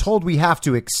nonetheless, we're told we have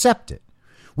to accept it.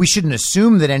 We shouldn't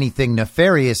assume that anything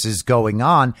nefarious is going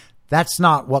on. That's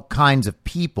not what kinds of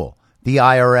people the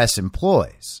IRS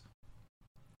employs.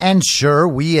 And sure,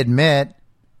 we admit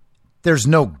there's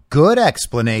no good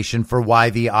explanation for why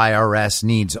the IRS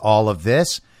needs all of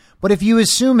this. But if you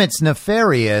assume it's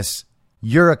nefarious,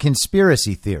 you're a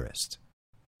conspiracy theorist.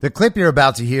 The clip you're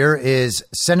about to hear is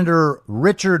Senator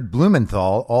Richard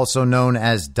Blumenthal, also known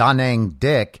as Da Nang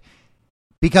Dick,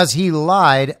 because he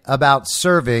lied about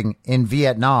serving in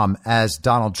Vietnam, as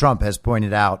Donald Trump has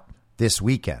pointed out this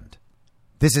weekend.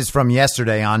 This is from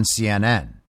yesterday on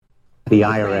CNN. The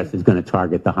IRS is going to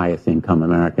target the highest income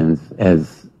Americans.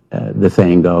 As the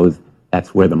saying goes,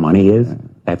 that's where the money is.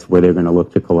 That's where they're going to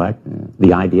look to collect.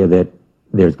 The idea that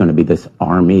there's going to be this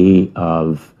army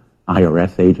of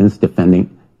IRS agents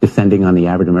descending on the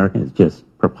average American is just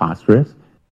preposterous.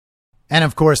 And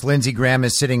of course, Lindsey Graham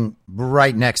is sitting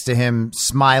right next to him,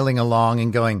 smiling along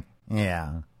and going,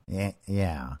 yeah.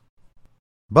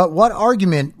 But what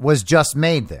argument was just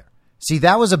made there? See,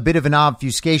 that was a bit of an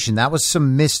obfuscation. That was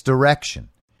some misdirection.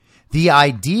 The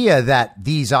idea that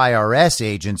these IRS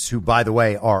agents, who, by the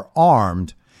way, are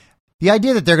armed, the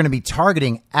idea that they're going to be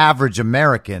targeting average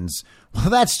Americans,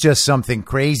 well, that's just something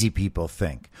crazy people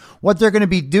think. What they're going to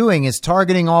be doing is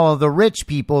targeting all of the rich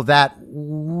people that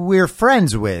we're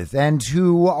friends with and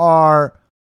who are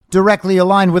directly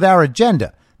aligned with our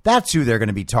agenda. That's who they're going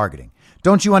to be targeting.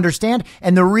 Don't you understand?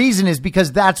 And the reason is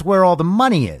because that's where all the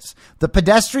money is. The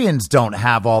pedestrians don't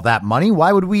have all that money.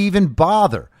 Why would we even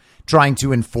bother trying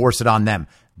to enforce it on them?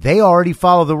 They already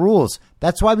follow the rules.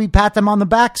 That's why we pat them on the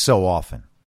back so often.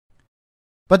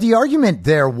 But the argument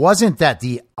there wasn't that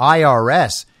the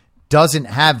IRS doesn't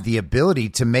have the ability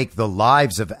to make the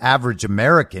lives of average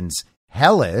Americans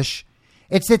hellish.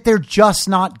 It's that they're just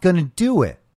not going to do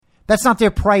it. That's not their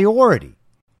priority.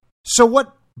 So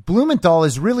what Blumenthal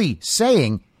is really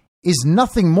saying is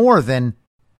nothing more than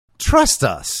trust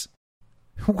us.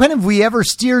 When have we ever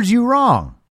steered you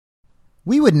wrong?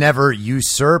 We would never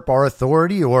usurp our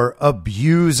authority or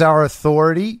abuse our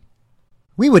authority.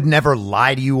 We would never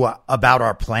lie to you about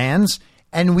our plans,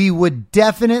 and we would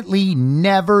definitely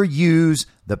never use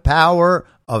the power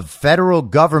of federal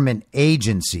government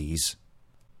agencies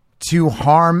to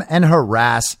harm and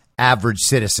harass average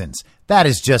citizens. That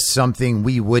is just something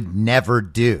we would never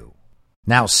do.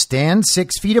 Now stand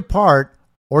 6 feet apart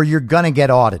or you're going to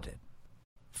get audited.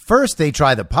 First, they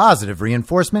try the positive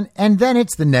reinforcement, and then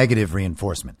it's the negative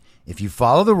reinforcement. If you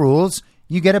follow the rules,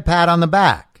 you get a pat on the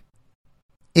back.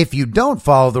 If you don't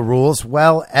follow the rules,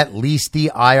 well, at least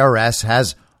the IRS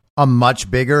has a much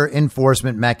bigger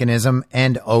enforcement mechanism,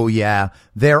 and oh yeah,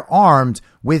 they're armed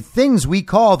with things we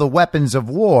call the weapons of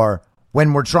war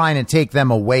when we're trying to take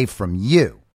them away from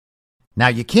you. Now,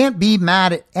 you can't be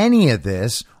mad at any of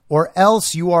this, or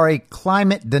else you are a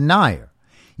climate denier.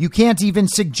 You can't even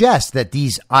suggest that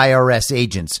these IRS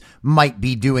agents might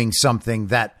be doing something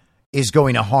that is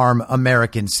going to harm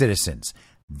American citizens.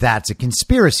 That's a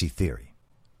conspiracy theory.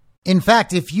 In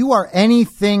fact, if you are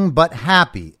anything but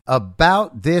happy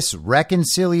about this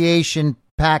reconciliation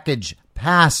package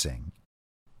passing,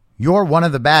 you're one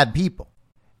of the bad people.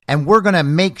 And we're going to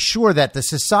make sure that the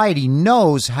society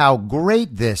knows how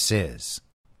great this is.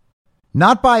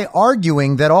 Not by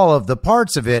arguing that all of the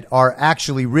parts of it are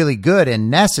actually really good and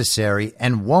necessary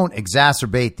and won't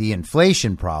exacerbate the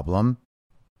inflation problem,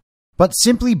 but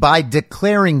simply by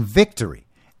declaring victory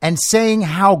and saying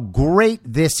how great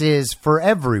this is for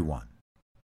everyone.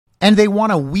 And they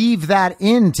want to weave that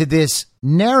into this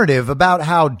narrative about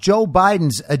how Joe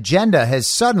Biden's agenda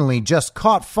has suddenly just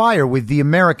caught fire with the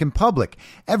American public.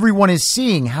 Everyone is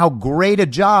seeing how great a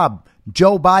job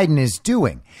Joe Biden is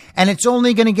doing. And it's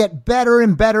only going to get better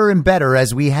and better and better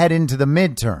as we head into the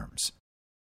midterms.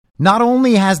 Not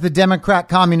only has the Democrat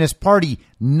Communist Party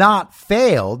not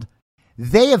failed,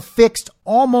 they have fixed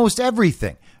almost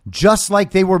everything, just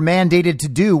like they were mandated to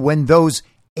do when those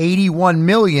 81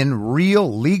 million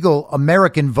real legal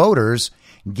American voters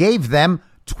gave them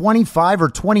 25 or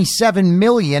 27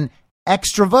 million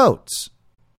extra votes.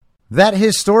 That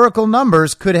historical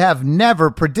numbers could have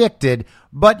never predicted,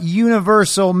 but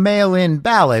universal mail-in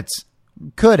ballots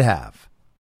could have.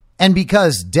 And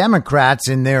because Democrats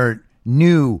in their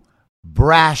new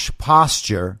brash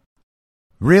posture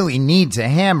really need to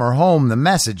hammer home the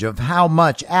message of how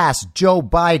much ass Joe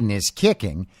Biden is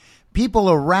kicking, people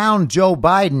around Joe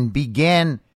Biden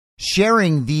began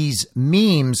sharing these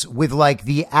memes with like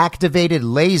the activated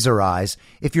laser eyes.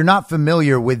 If you're not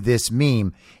familiar with this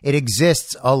meme, it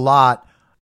exists a lot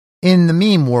in the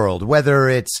meme world, whether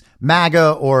it's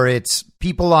MAGA or it's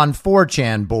people on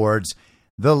 4chan boards.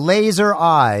 The laser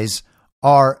eyes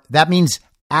that means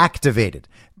activated.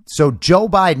 So Joe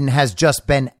Biden has just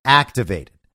been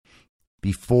activated.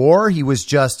 Before, he was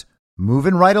just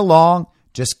moving right along,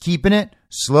 just keeping it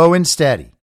slow and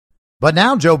steady. But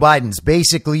now Joe Biden's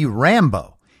basically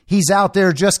Rambo. He's out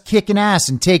there just kicking ass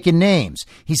and taking names.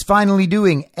 He's finally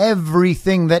doing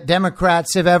everything that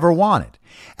Democrats have ever wanted.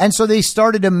 And so they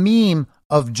started a meme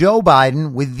of Joe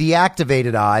Biden with the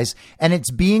activated eyes, and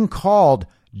it's being called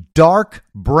Dark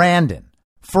Brandon.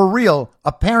 For real,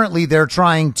 apparently they're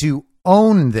trying to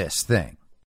own this thing.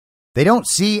 They don't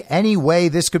see any way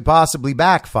this could possibly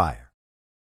backfire.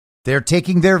 They're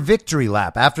taking their victory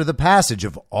lap after the passage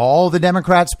of all the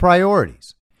Democrats'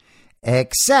 priorities.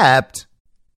 Except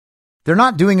they're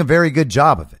not doing a very good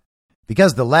job of it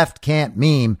because the left can't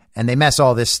meme and they mess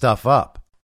all this stuff up.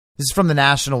 This is from the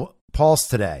National Pulse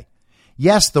today.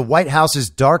 Yes, the White House's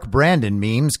Dark Brandon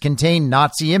memes contain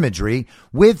Nazi imagery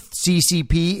with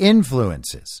CCP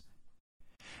influences.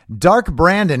 Dark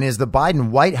Brandon is the Biden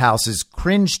White House's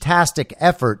cringe-tastic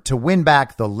effort to win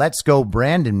back the Let's Go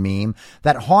Brandon meme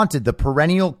that haunted the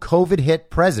perennial COVID-hit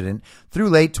president through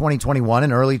late 2021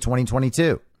 and early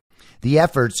 2022. The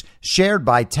efforts, shared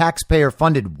by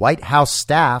taxpayer-funded White House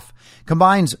staff,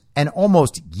 combines an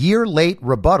almost year-late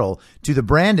rebuttal to the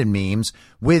Brandon memes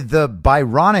with the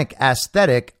Byronic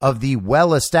aesthetic of the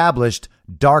well-established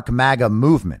Dark MAGA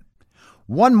movement.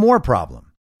 One more problem.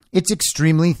 It's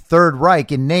extremely Third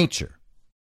Reich in nature.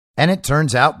 And it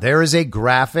turns out there is a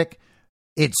graphic.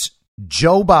 It's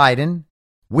Joe Biden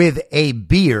with a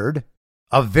beard,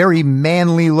 a very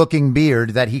manly looking beard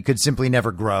that he could simply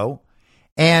never grow,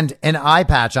 and an eye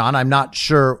patch on. I'm not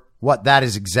sure what that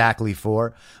is exactly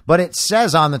for, but it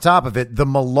says on the top of it, the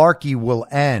malarkey will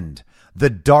end. The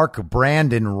Dark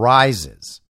Brandon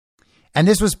rises. And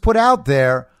this was put out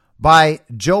there by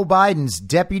Joe Biden's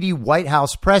deputy White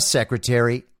House press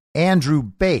secretary, Andrew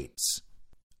Bates,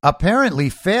 apparently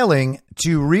failing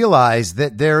to realize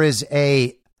that there is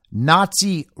a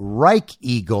Nazi Reich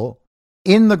eagle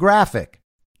in the graphic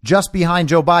just behind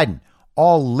Joe Biden,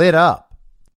 all lit up.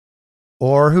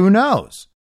 Or who knows?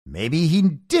 Maybe he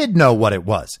did know what it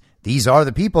was. These are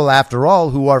the people, after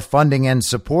all, who are funding and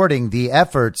supporting the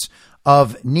efforts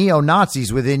of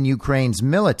neo-Nazis within Ukraine's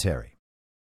military.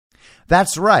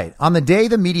 That's right. On the day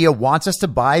the media wants us to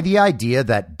buy the idea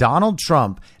that Donald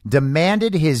Trump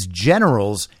demanded his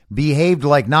generals behaved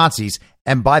like Nazis.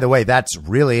 And by the way, that's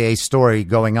really a story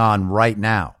going on right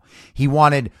now. He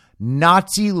wanted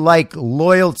Nazi-like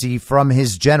loyalty from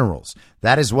his generals.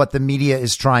 That is what the media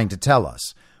is trying to tell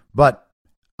us. But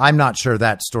I'm not sure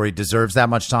that story deserves that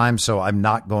much time, so I'm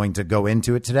not going to go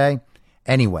into it today.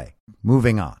 Anyway,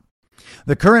 moving on.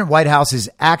 The current White House is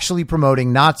actually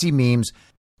promoting Nazi memes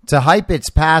to hype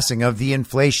its passing of the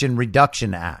Inflation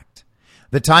Reduction Act.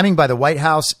 The timing by the White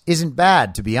House isn't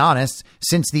bad, to be honest,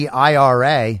 since the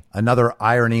IRA, another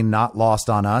irony not lost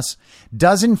on us,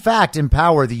 does in fact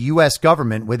empower the U.S.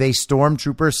 government with a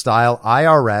stormtrooper-style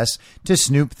IRS to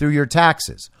snoop through your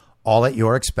taxes, all at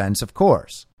your expense, of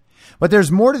course. But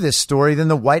there's more to this story than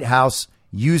the White House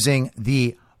using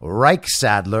the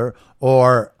Reichsadler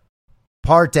or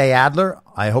Parte Adler,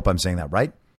 I hope I'm saying that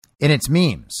right, in its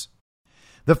memes.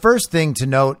 The first thing to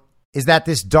note is that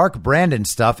this Dark Brandon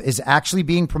stuff is actually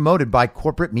being promoted by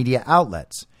corporate media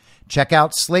outlets. Check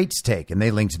out Slate's take, and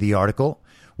they link to the article,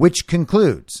 which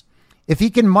concludes, if he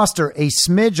can muster a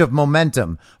smidge of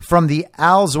momentum from the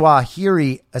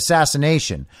al-Zawahiri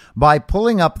assassination by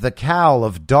pulling up the cowl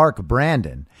of Dark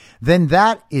Brandon, then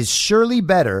that is surely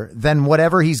better than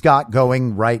whatever he's got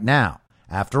going right now.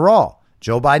 After all,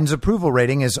 Joe Biden's approval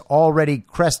rating is already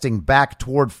cresting back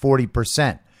toward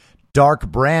 40%. Dark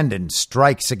Brandon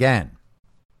strikes again.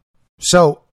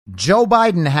 So Joe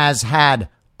Biden has had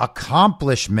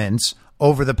accomplishments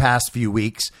over the past few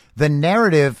weeks. The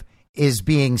narrative is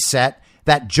being set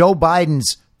that Joe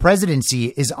Biden's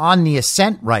presidency is on the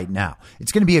ascent right now.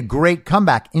 It's going to be a great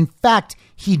comeback. In fact,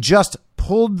 he just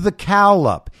pulled the cowl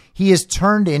up. He has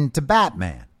turned into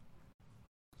Batman.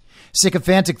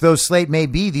 Sycophantic though Slate may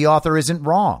be, the author isn't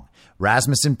wrong.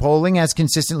 Rasmussen Polling has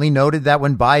consistently noted that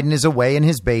when Biden is away in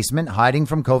his basement hiding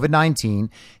from COVID-19,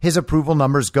 his approval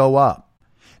numbers go up.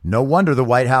 No wonder the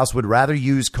White House would rather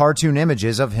use cartoon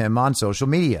images of him on social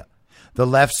media. The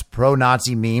left's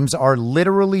pro-Nazi memes are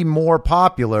literally more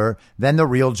popular than the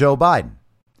real Joe Biden.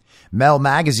 Mel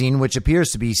Magazine, which appears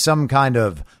to be some kind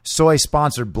of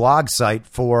soy-sponsored blog site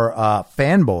for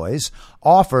fanboys,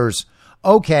 offers,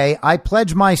 "Okay, I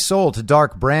pledge my soul to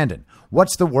Dark Brandon.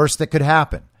 What's the worst that could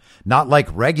happen? Not like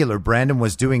regular Brandon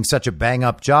was doing such a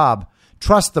bang-up job.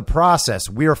 Trust the process.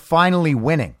 We're finally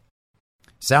winning."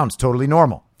 Sounds totally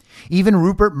normal. Even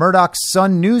Rupert Murdoch's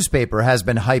Sun newspaper has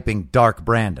been hyping Dark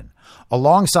Brandon,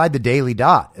 alongside the Daily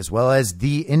Dot, as well as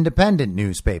the Independent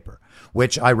newspaper,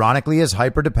 which ironically is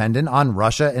hyper-dependent on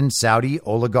Russia and Saudi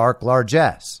oligarch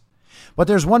largesse. But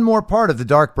there's one more part of the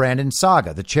Dark Brandon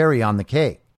saga, the cherry on the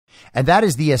cake, and that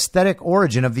is the aesthetic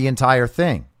origin of the entire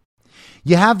thing.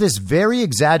 You have this very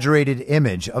exaggerated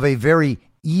image of a very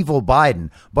evil Biden,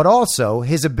 but also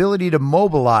his ability to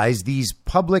mobilize these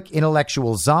public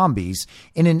intellectual zombies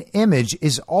in an image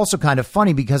is also kind of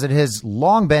funny because it has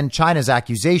long been China's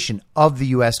accusation of the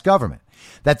U.S. government,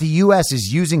 that the U.S.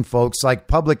 is using folks like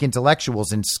public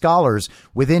intellectuals and scholars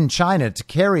within China to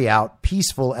carry out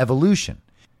peaceful evolution.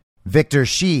 Victor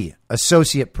Shi,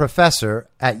 associate professor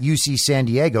at UC San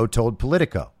Diego, told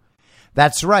Politico.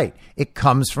 That's right. It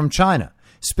comes from China,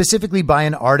 specifically by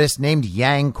an artist named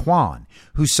Yang Quan,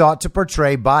 who sought to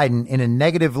portray Biden in a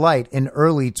negative light in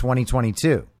early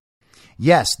 2022.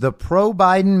 Yes, the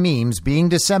pro-Biden memes being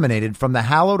disseminated from the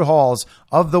hallowed halls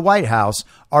of the White House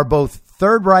are both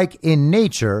Third Reich in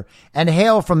nature and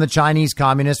hail from the Chinese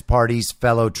Communist Party's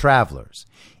fellow travelers.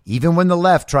 Even when the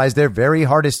left tries their very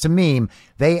hardest to meme,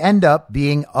 they end up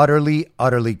being utterly,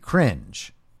 utterly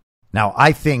cringe. Now,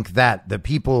 I think that the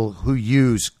people who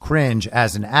use cringe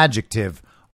as an adjective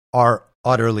are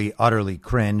utterly, utterly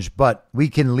cringe, but we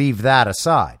can leave that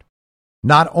aside.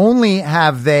 Not only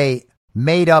have they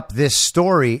made up this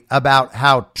story about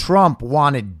how Trump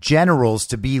wanted generals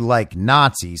to be like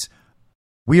Nazis,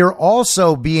 we are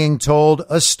also being told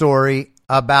a story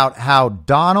about how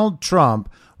Donald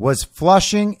Trump was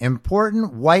flushing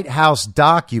important White House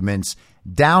documents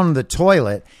down the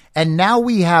toilet, and now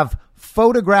we have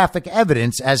photographic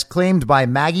evidence as claimed by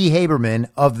Maggie Haberman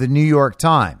of the New York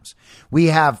Times. We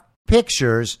have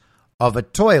pictures of a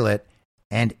toilet,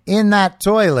 and in that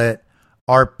toilet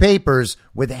are papers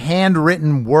with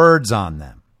handwritten words on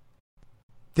them.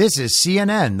 This is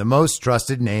CNN, the most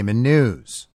trusted name in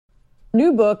news.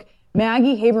 New book,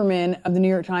 Maggie Haberman of the New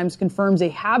York Times confirms a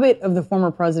habit of the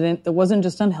former president that wasn't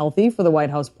just unhealthy for the White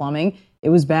House plumbing, it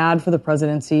was bad for the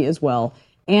presidency as well.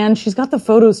 And she's got the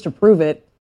photos to prove it.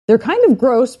 They're kind of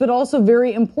gross, but also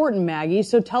very important, Maggie.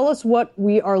 So tell us what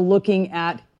we are looking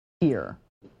at here.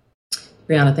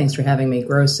 Brianna, thanks for having me.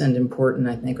 Gross and important,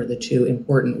 I think, are the two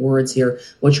important words here.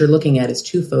 What you're looking at is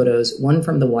two photos, one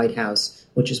from the White House,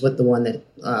 which is what the one that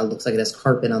looks like it has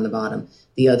carpet on the bottom.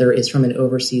 The other is from an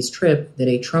overseas trip that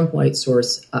a Trump White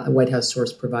House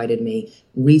source provided me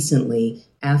recently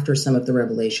after some of the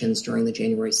revelations during the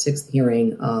January 6th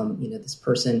hearing. This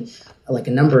person, like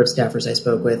a number of staffers I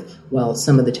spoke with, while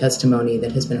some of the testimony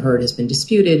that has been heard has been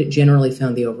disputed, generally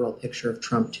found the overall picture of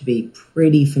Trump to be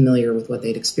pretty familiar with what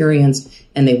they'd experienced,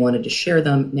 and they wanted to share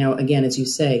them. Now, again, as you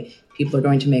say, people are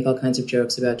going to make all kinds of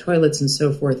jokes about toilets and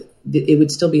so forth. It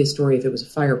would still be a story if it was a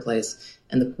fireplace.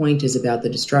 And the point is about the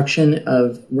destruction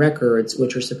of records,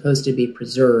 which are supposed to be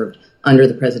preserved under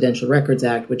the Presidential Records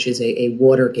Act, which is a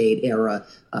Watergate-era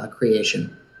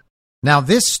creation. Now,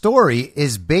 this story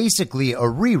is basically a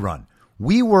rerun.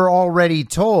 We were already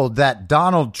told that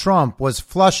Donald Trump was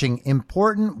flushing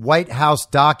important White House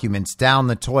documents down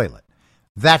the toilet.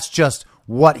 That's just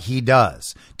what he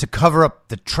does to cover up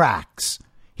the tracks.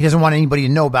 He doesn't want anybody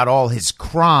to know about all his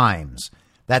crimes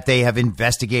that they have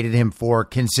investigated him for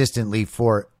consistently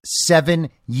for 7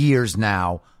 years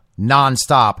now,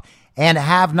 nonstop, and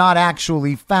have not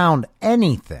actually found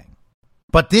anything.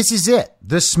 But this is it,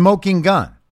 the smoking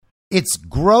gun. It's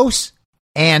gross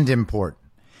and important.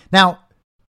 Now,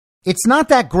 it's not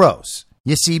that gross,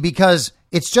 you see, because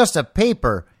it's just a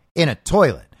paper in a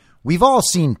toilet. We've all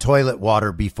seen toilet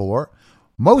water before.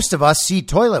 Most of us see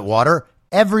toilet water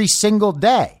every single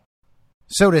day.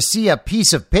 So to see a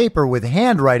piece of paper with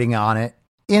handwriting on it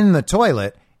in the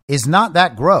toilet is not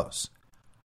that gross.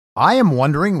 I am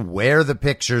wondering where the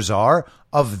pictures are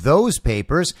of those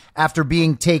papers after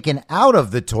being taken out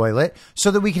of the toilet so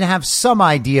that we can have some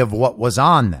idea of what was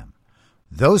on them.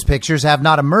 Those pictures have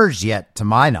not emerged yet, to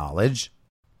my knowledge,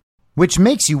 which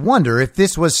makes you wonder if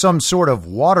this was some sort of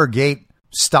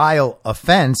Watergate-style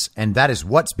offense, and that is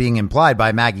what's being implied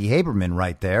by Maggie Haberman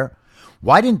right there.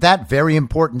 Why didn't that very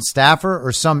important staffer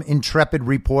or some intrepid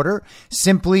reporter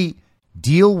simply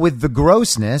deal with the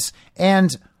grossness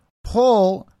and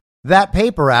pull that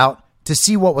paper out to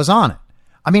see what was on it?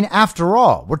 I mean, after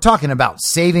all, we're talking about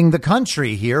saving the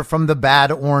country here from the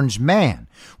bad orange man.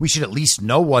 We should at least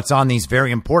know what's on these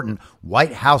very important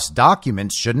White House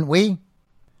documents, shouldn't we?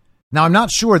 Now, I'm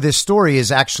not sure this story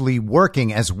is actually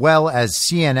working as well as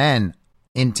CNN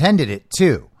intended it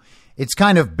to. It's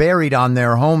kind of buried on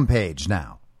their homepage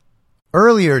now.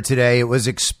 Earlier today, it was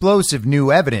explosive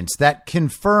new evidence that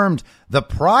confirmed the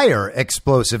prior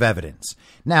explosive evidence.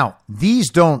 Now, these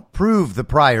don't prove the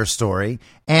prior story,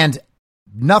 and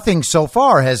nothing so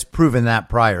far has proven that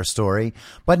prior story,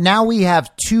 but now we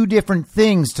have two different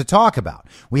things to talk about.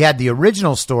 We had the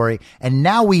original story, and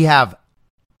now we have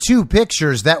two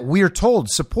pictures that we're told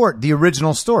support the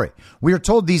original story. We are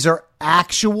told these are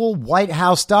actual White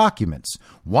House documents.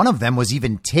 One of them was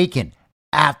even taken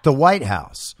at the White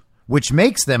House, which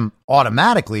makes them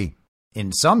automatically,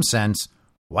 in some sense,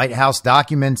 White House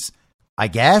documents, I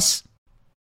guess.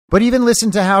 But even listen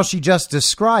to how she just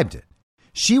described it.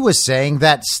 She was saying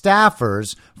that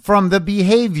staffers, from the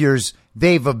behaviors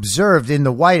they've observed in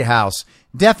the White House,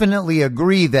 definitely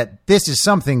agree that this is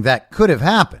something that could have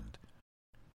happened.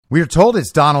 We're told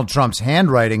it's Donald Trump's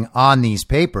handwriting on these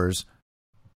papers.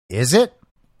 Is it?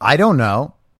 I don't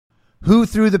know. Who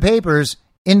threw the papers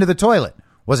into the toilet?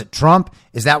 Was it Trump?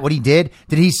 Is that what he did?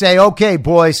 Did he say, okay,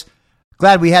 boys,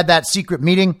 glad we had that secret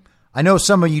meeting. I know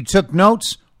some of you took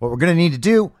notes. What we're going to need to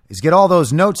do is get all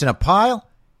those notes in a pile,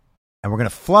 and we're going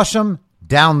to flush them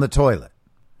down the toilet.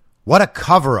 What a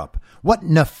cover-up. What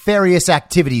nefarious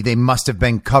activity they must have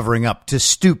been covering up to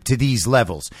stoop to these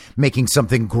levels, making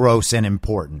something gross and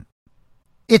important.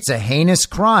 It's a heinous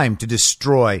crime to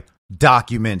destroy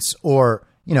documents or,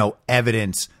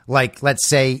 evidence like, let's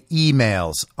say,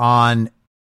 emails on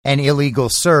an illegal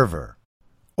server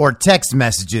or text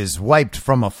messages wiped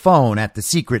from a phone at the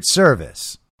Secret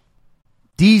Service.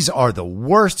 These are the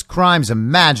worst crimes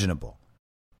imaginable.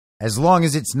 As long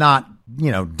as it's not,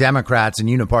 Democrats and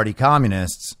uniparty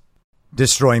communists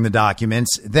destroying the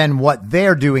documents, then what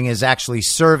they're doing is actually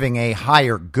serving a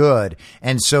higher good.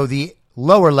 And so the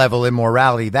lower level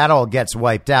immorality, that all gets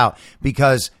wiped out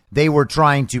because they were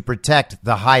trying to protect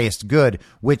the highest good,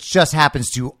 which just happens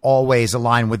to always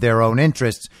align with their own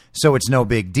interests. So it's no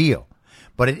big deal.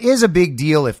 But it is a big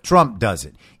deal if Trump does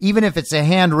it, even if it's a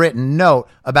handwritten note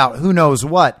about who knows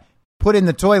what put in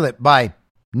the toilet by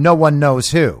no one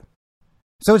knows who.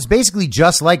 So it's basically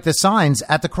just like the signs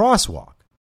at the crosswalk.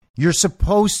 You're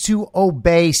supposed to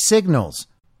obey signals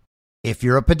if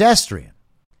you're a pedestrian.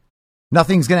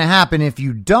 Nothing's going to happen if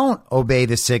you don't obey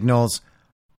the signals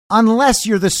unless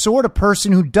you're the sort of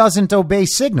person who doesn't obey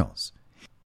signals.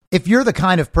 If you're the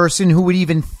kind of person who would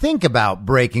even think about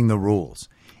breaking the rules,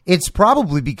 it's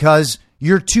probably because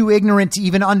you're too ignorant to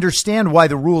even understand why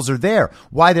the rules are there,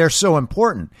 why they're so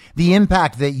important, the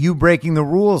impact that you breaking the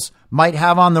rules might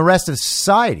have on the rest of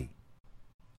society.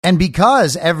 And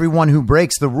because everyone who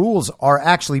breaks the rules are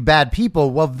actually bad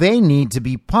people, well, they need to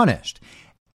be punished.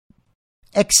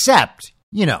 Except,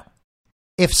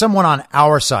 if someone on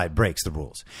our side breaks the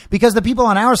rules, because the people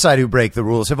on our side who break the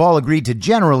rules have all agreed to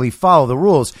generally follow the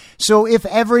rules. So if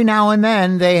every now and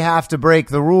then they have to break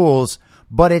the rules,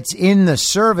 but it's in the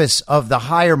service of the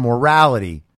higher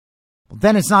morality,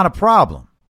 then it's not a problem.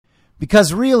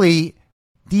 Because really,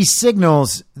 these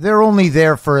signals, they're only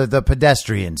there for the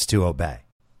pedestrians to obey.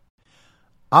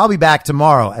 I'll be back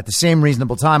tomorrow at the same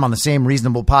reasonable time on the same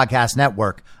reasonable podcast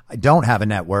network. I don't have a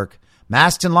network.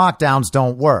 Masks and lockdowns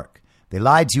don't work. They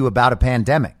lied to you about a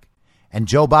pandemic. And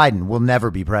Joe Biden will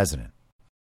never be president.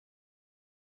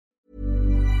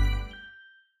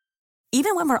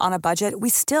 Even when we're on a budget, we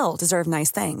still deserve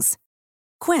nice things.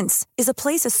 Quince is a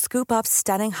place to scoop up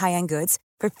stunning high-end goods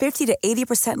for 50 to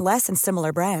 80% less than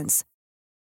similar brands.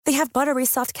 They have buttery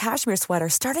soft cashmere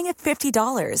sweaters starting at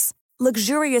 $50,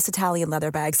 luxurious Italian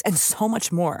leather bags, and so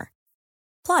much more.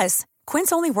 Plus,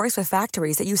 Quince only works with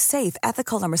factories that use safe,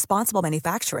 ethical, and responsible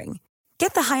manufacturing.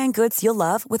 Get the high-end goods you'll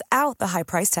love without the high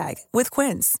price tag with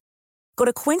Quince. Go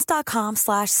to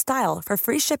quince.com/style for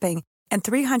free shipping and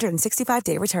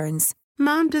 365-day returns.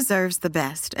 Mom deserves the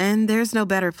best, and there's no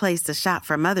better place to shop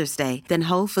for Mother's Day than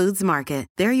Whole Foods Market.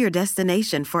 They're your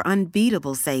destination for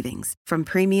unbeatable savings, from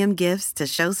premium gifts to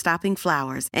show-stopping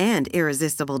flowers and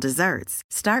irresistible desserts.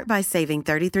 Start by saving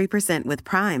 33% with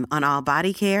Prime on all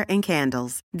body care and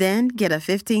candles. Then get a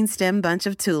 15-stem bunch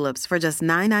of tulips for just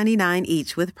 $9.99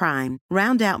 each with Prime.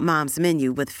 Round out Mom's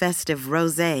menu with festive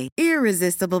rosé,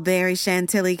 irresistible berry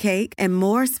chantilly cake, and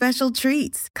more special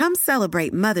treats. Come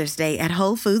celebrate Mother's Day at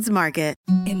Whole Foods Market.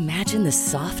 Imagine the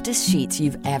softest sheets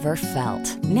you've ever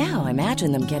felt. Now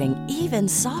imagine them getting even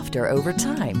softer over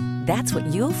time. That's what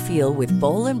you'll feel with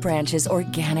Boll & Branch's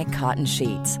organic cotton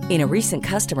sheets. In a recent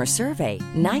customer survey,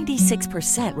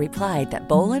 96% replied that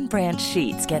Boll & Branch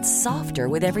sheets get softer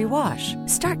with every wash.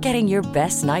 Start getting your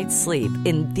best night's sleep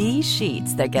in these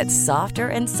sheets that get softer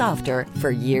and softer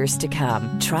for years to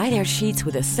come. Try their sheets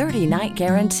with a 30-night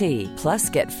guarantee.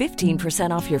 Plus, get 15%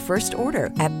 off your first order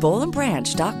at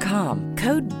bollandbranch.com.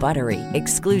 Code BUTTERY.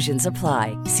 Exclusions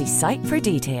apply. See site for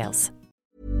details.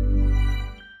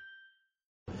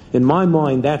 In my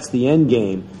mind, that's the end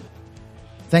game.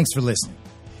 Thanks for listening.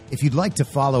 If you'd like to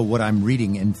follow what I'm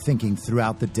reading and thinking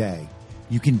throughout the day,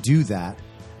 you can do that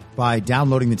by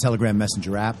downloading the Telegram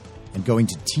Messenger app and going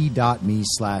to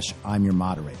t.me/I'm your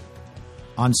moderator.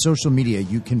 On social media,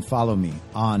 you can follow me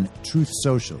on Truth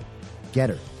Social,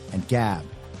 Getter, and Gab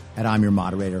at I'm your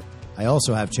moderator. I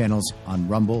also have channels on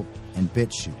Rumble and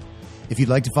BitChute. If you'd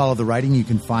like to follow the writing, you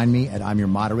can find me at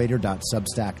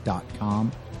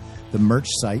imyourmoderator.substack.com. The merch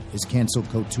site is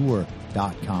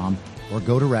cancelcouture.com, or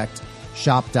go direct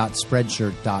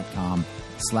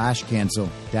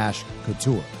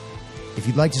shop.spreadshirt.com/cancel-couture. If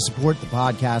you'd like to support the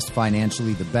podcast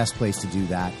financially, the best place to do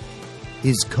that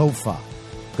is Ko-Fi.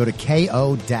 Go to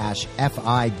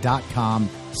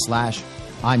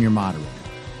ko-fi.com/I'm your moderator.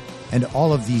 And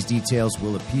all of these details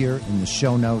will appear in the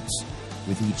show notes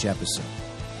with each episode.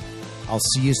 I'll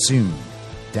see you soon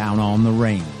down on the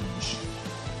range.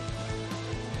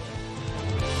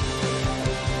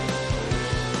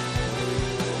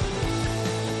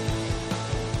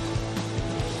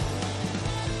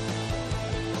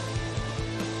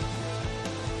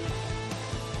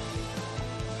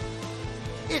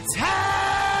 It's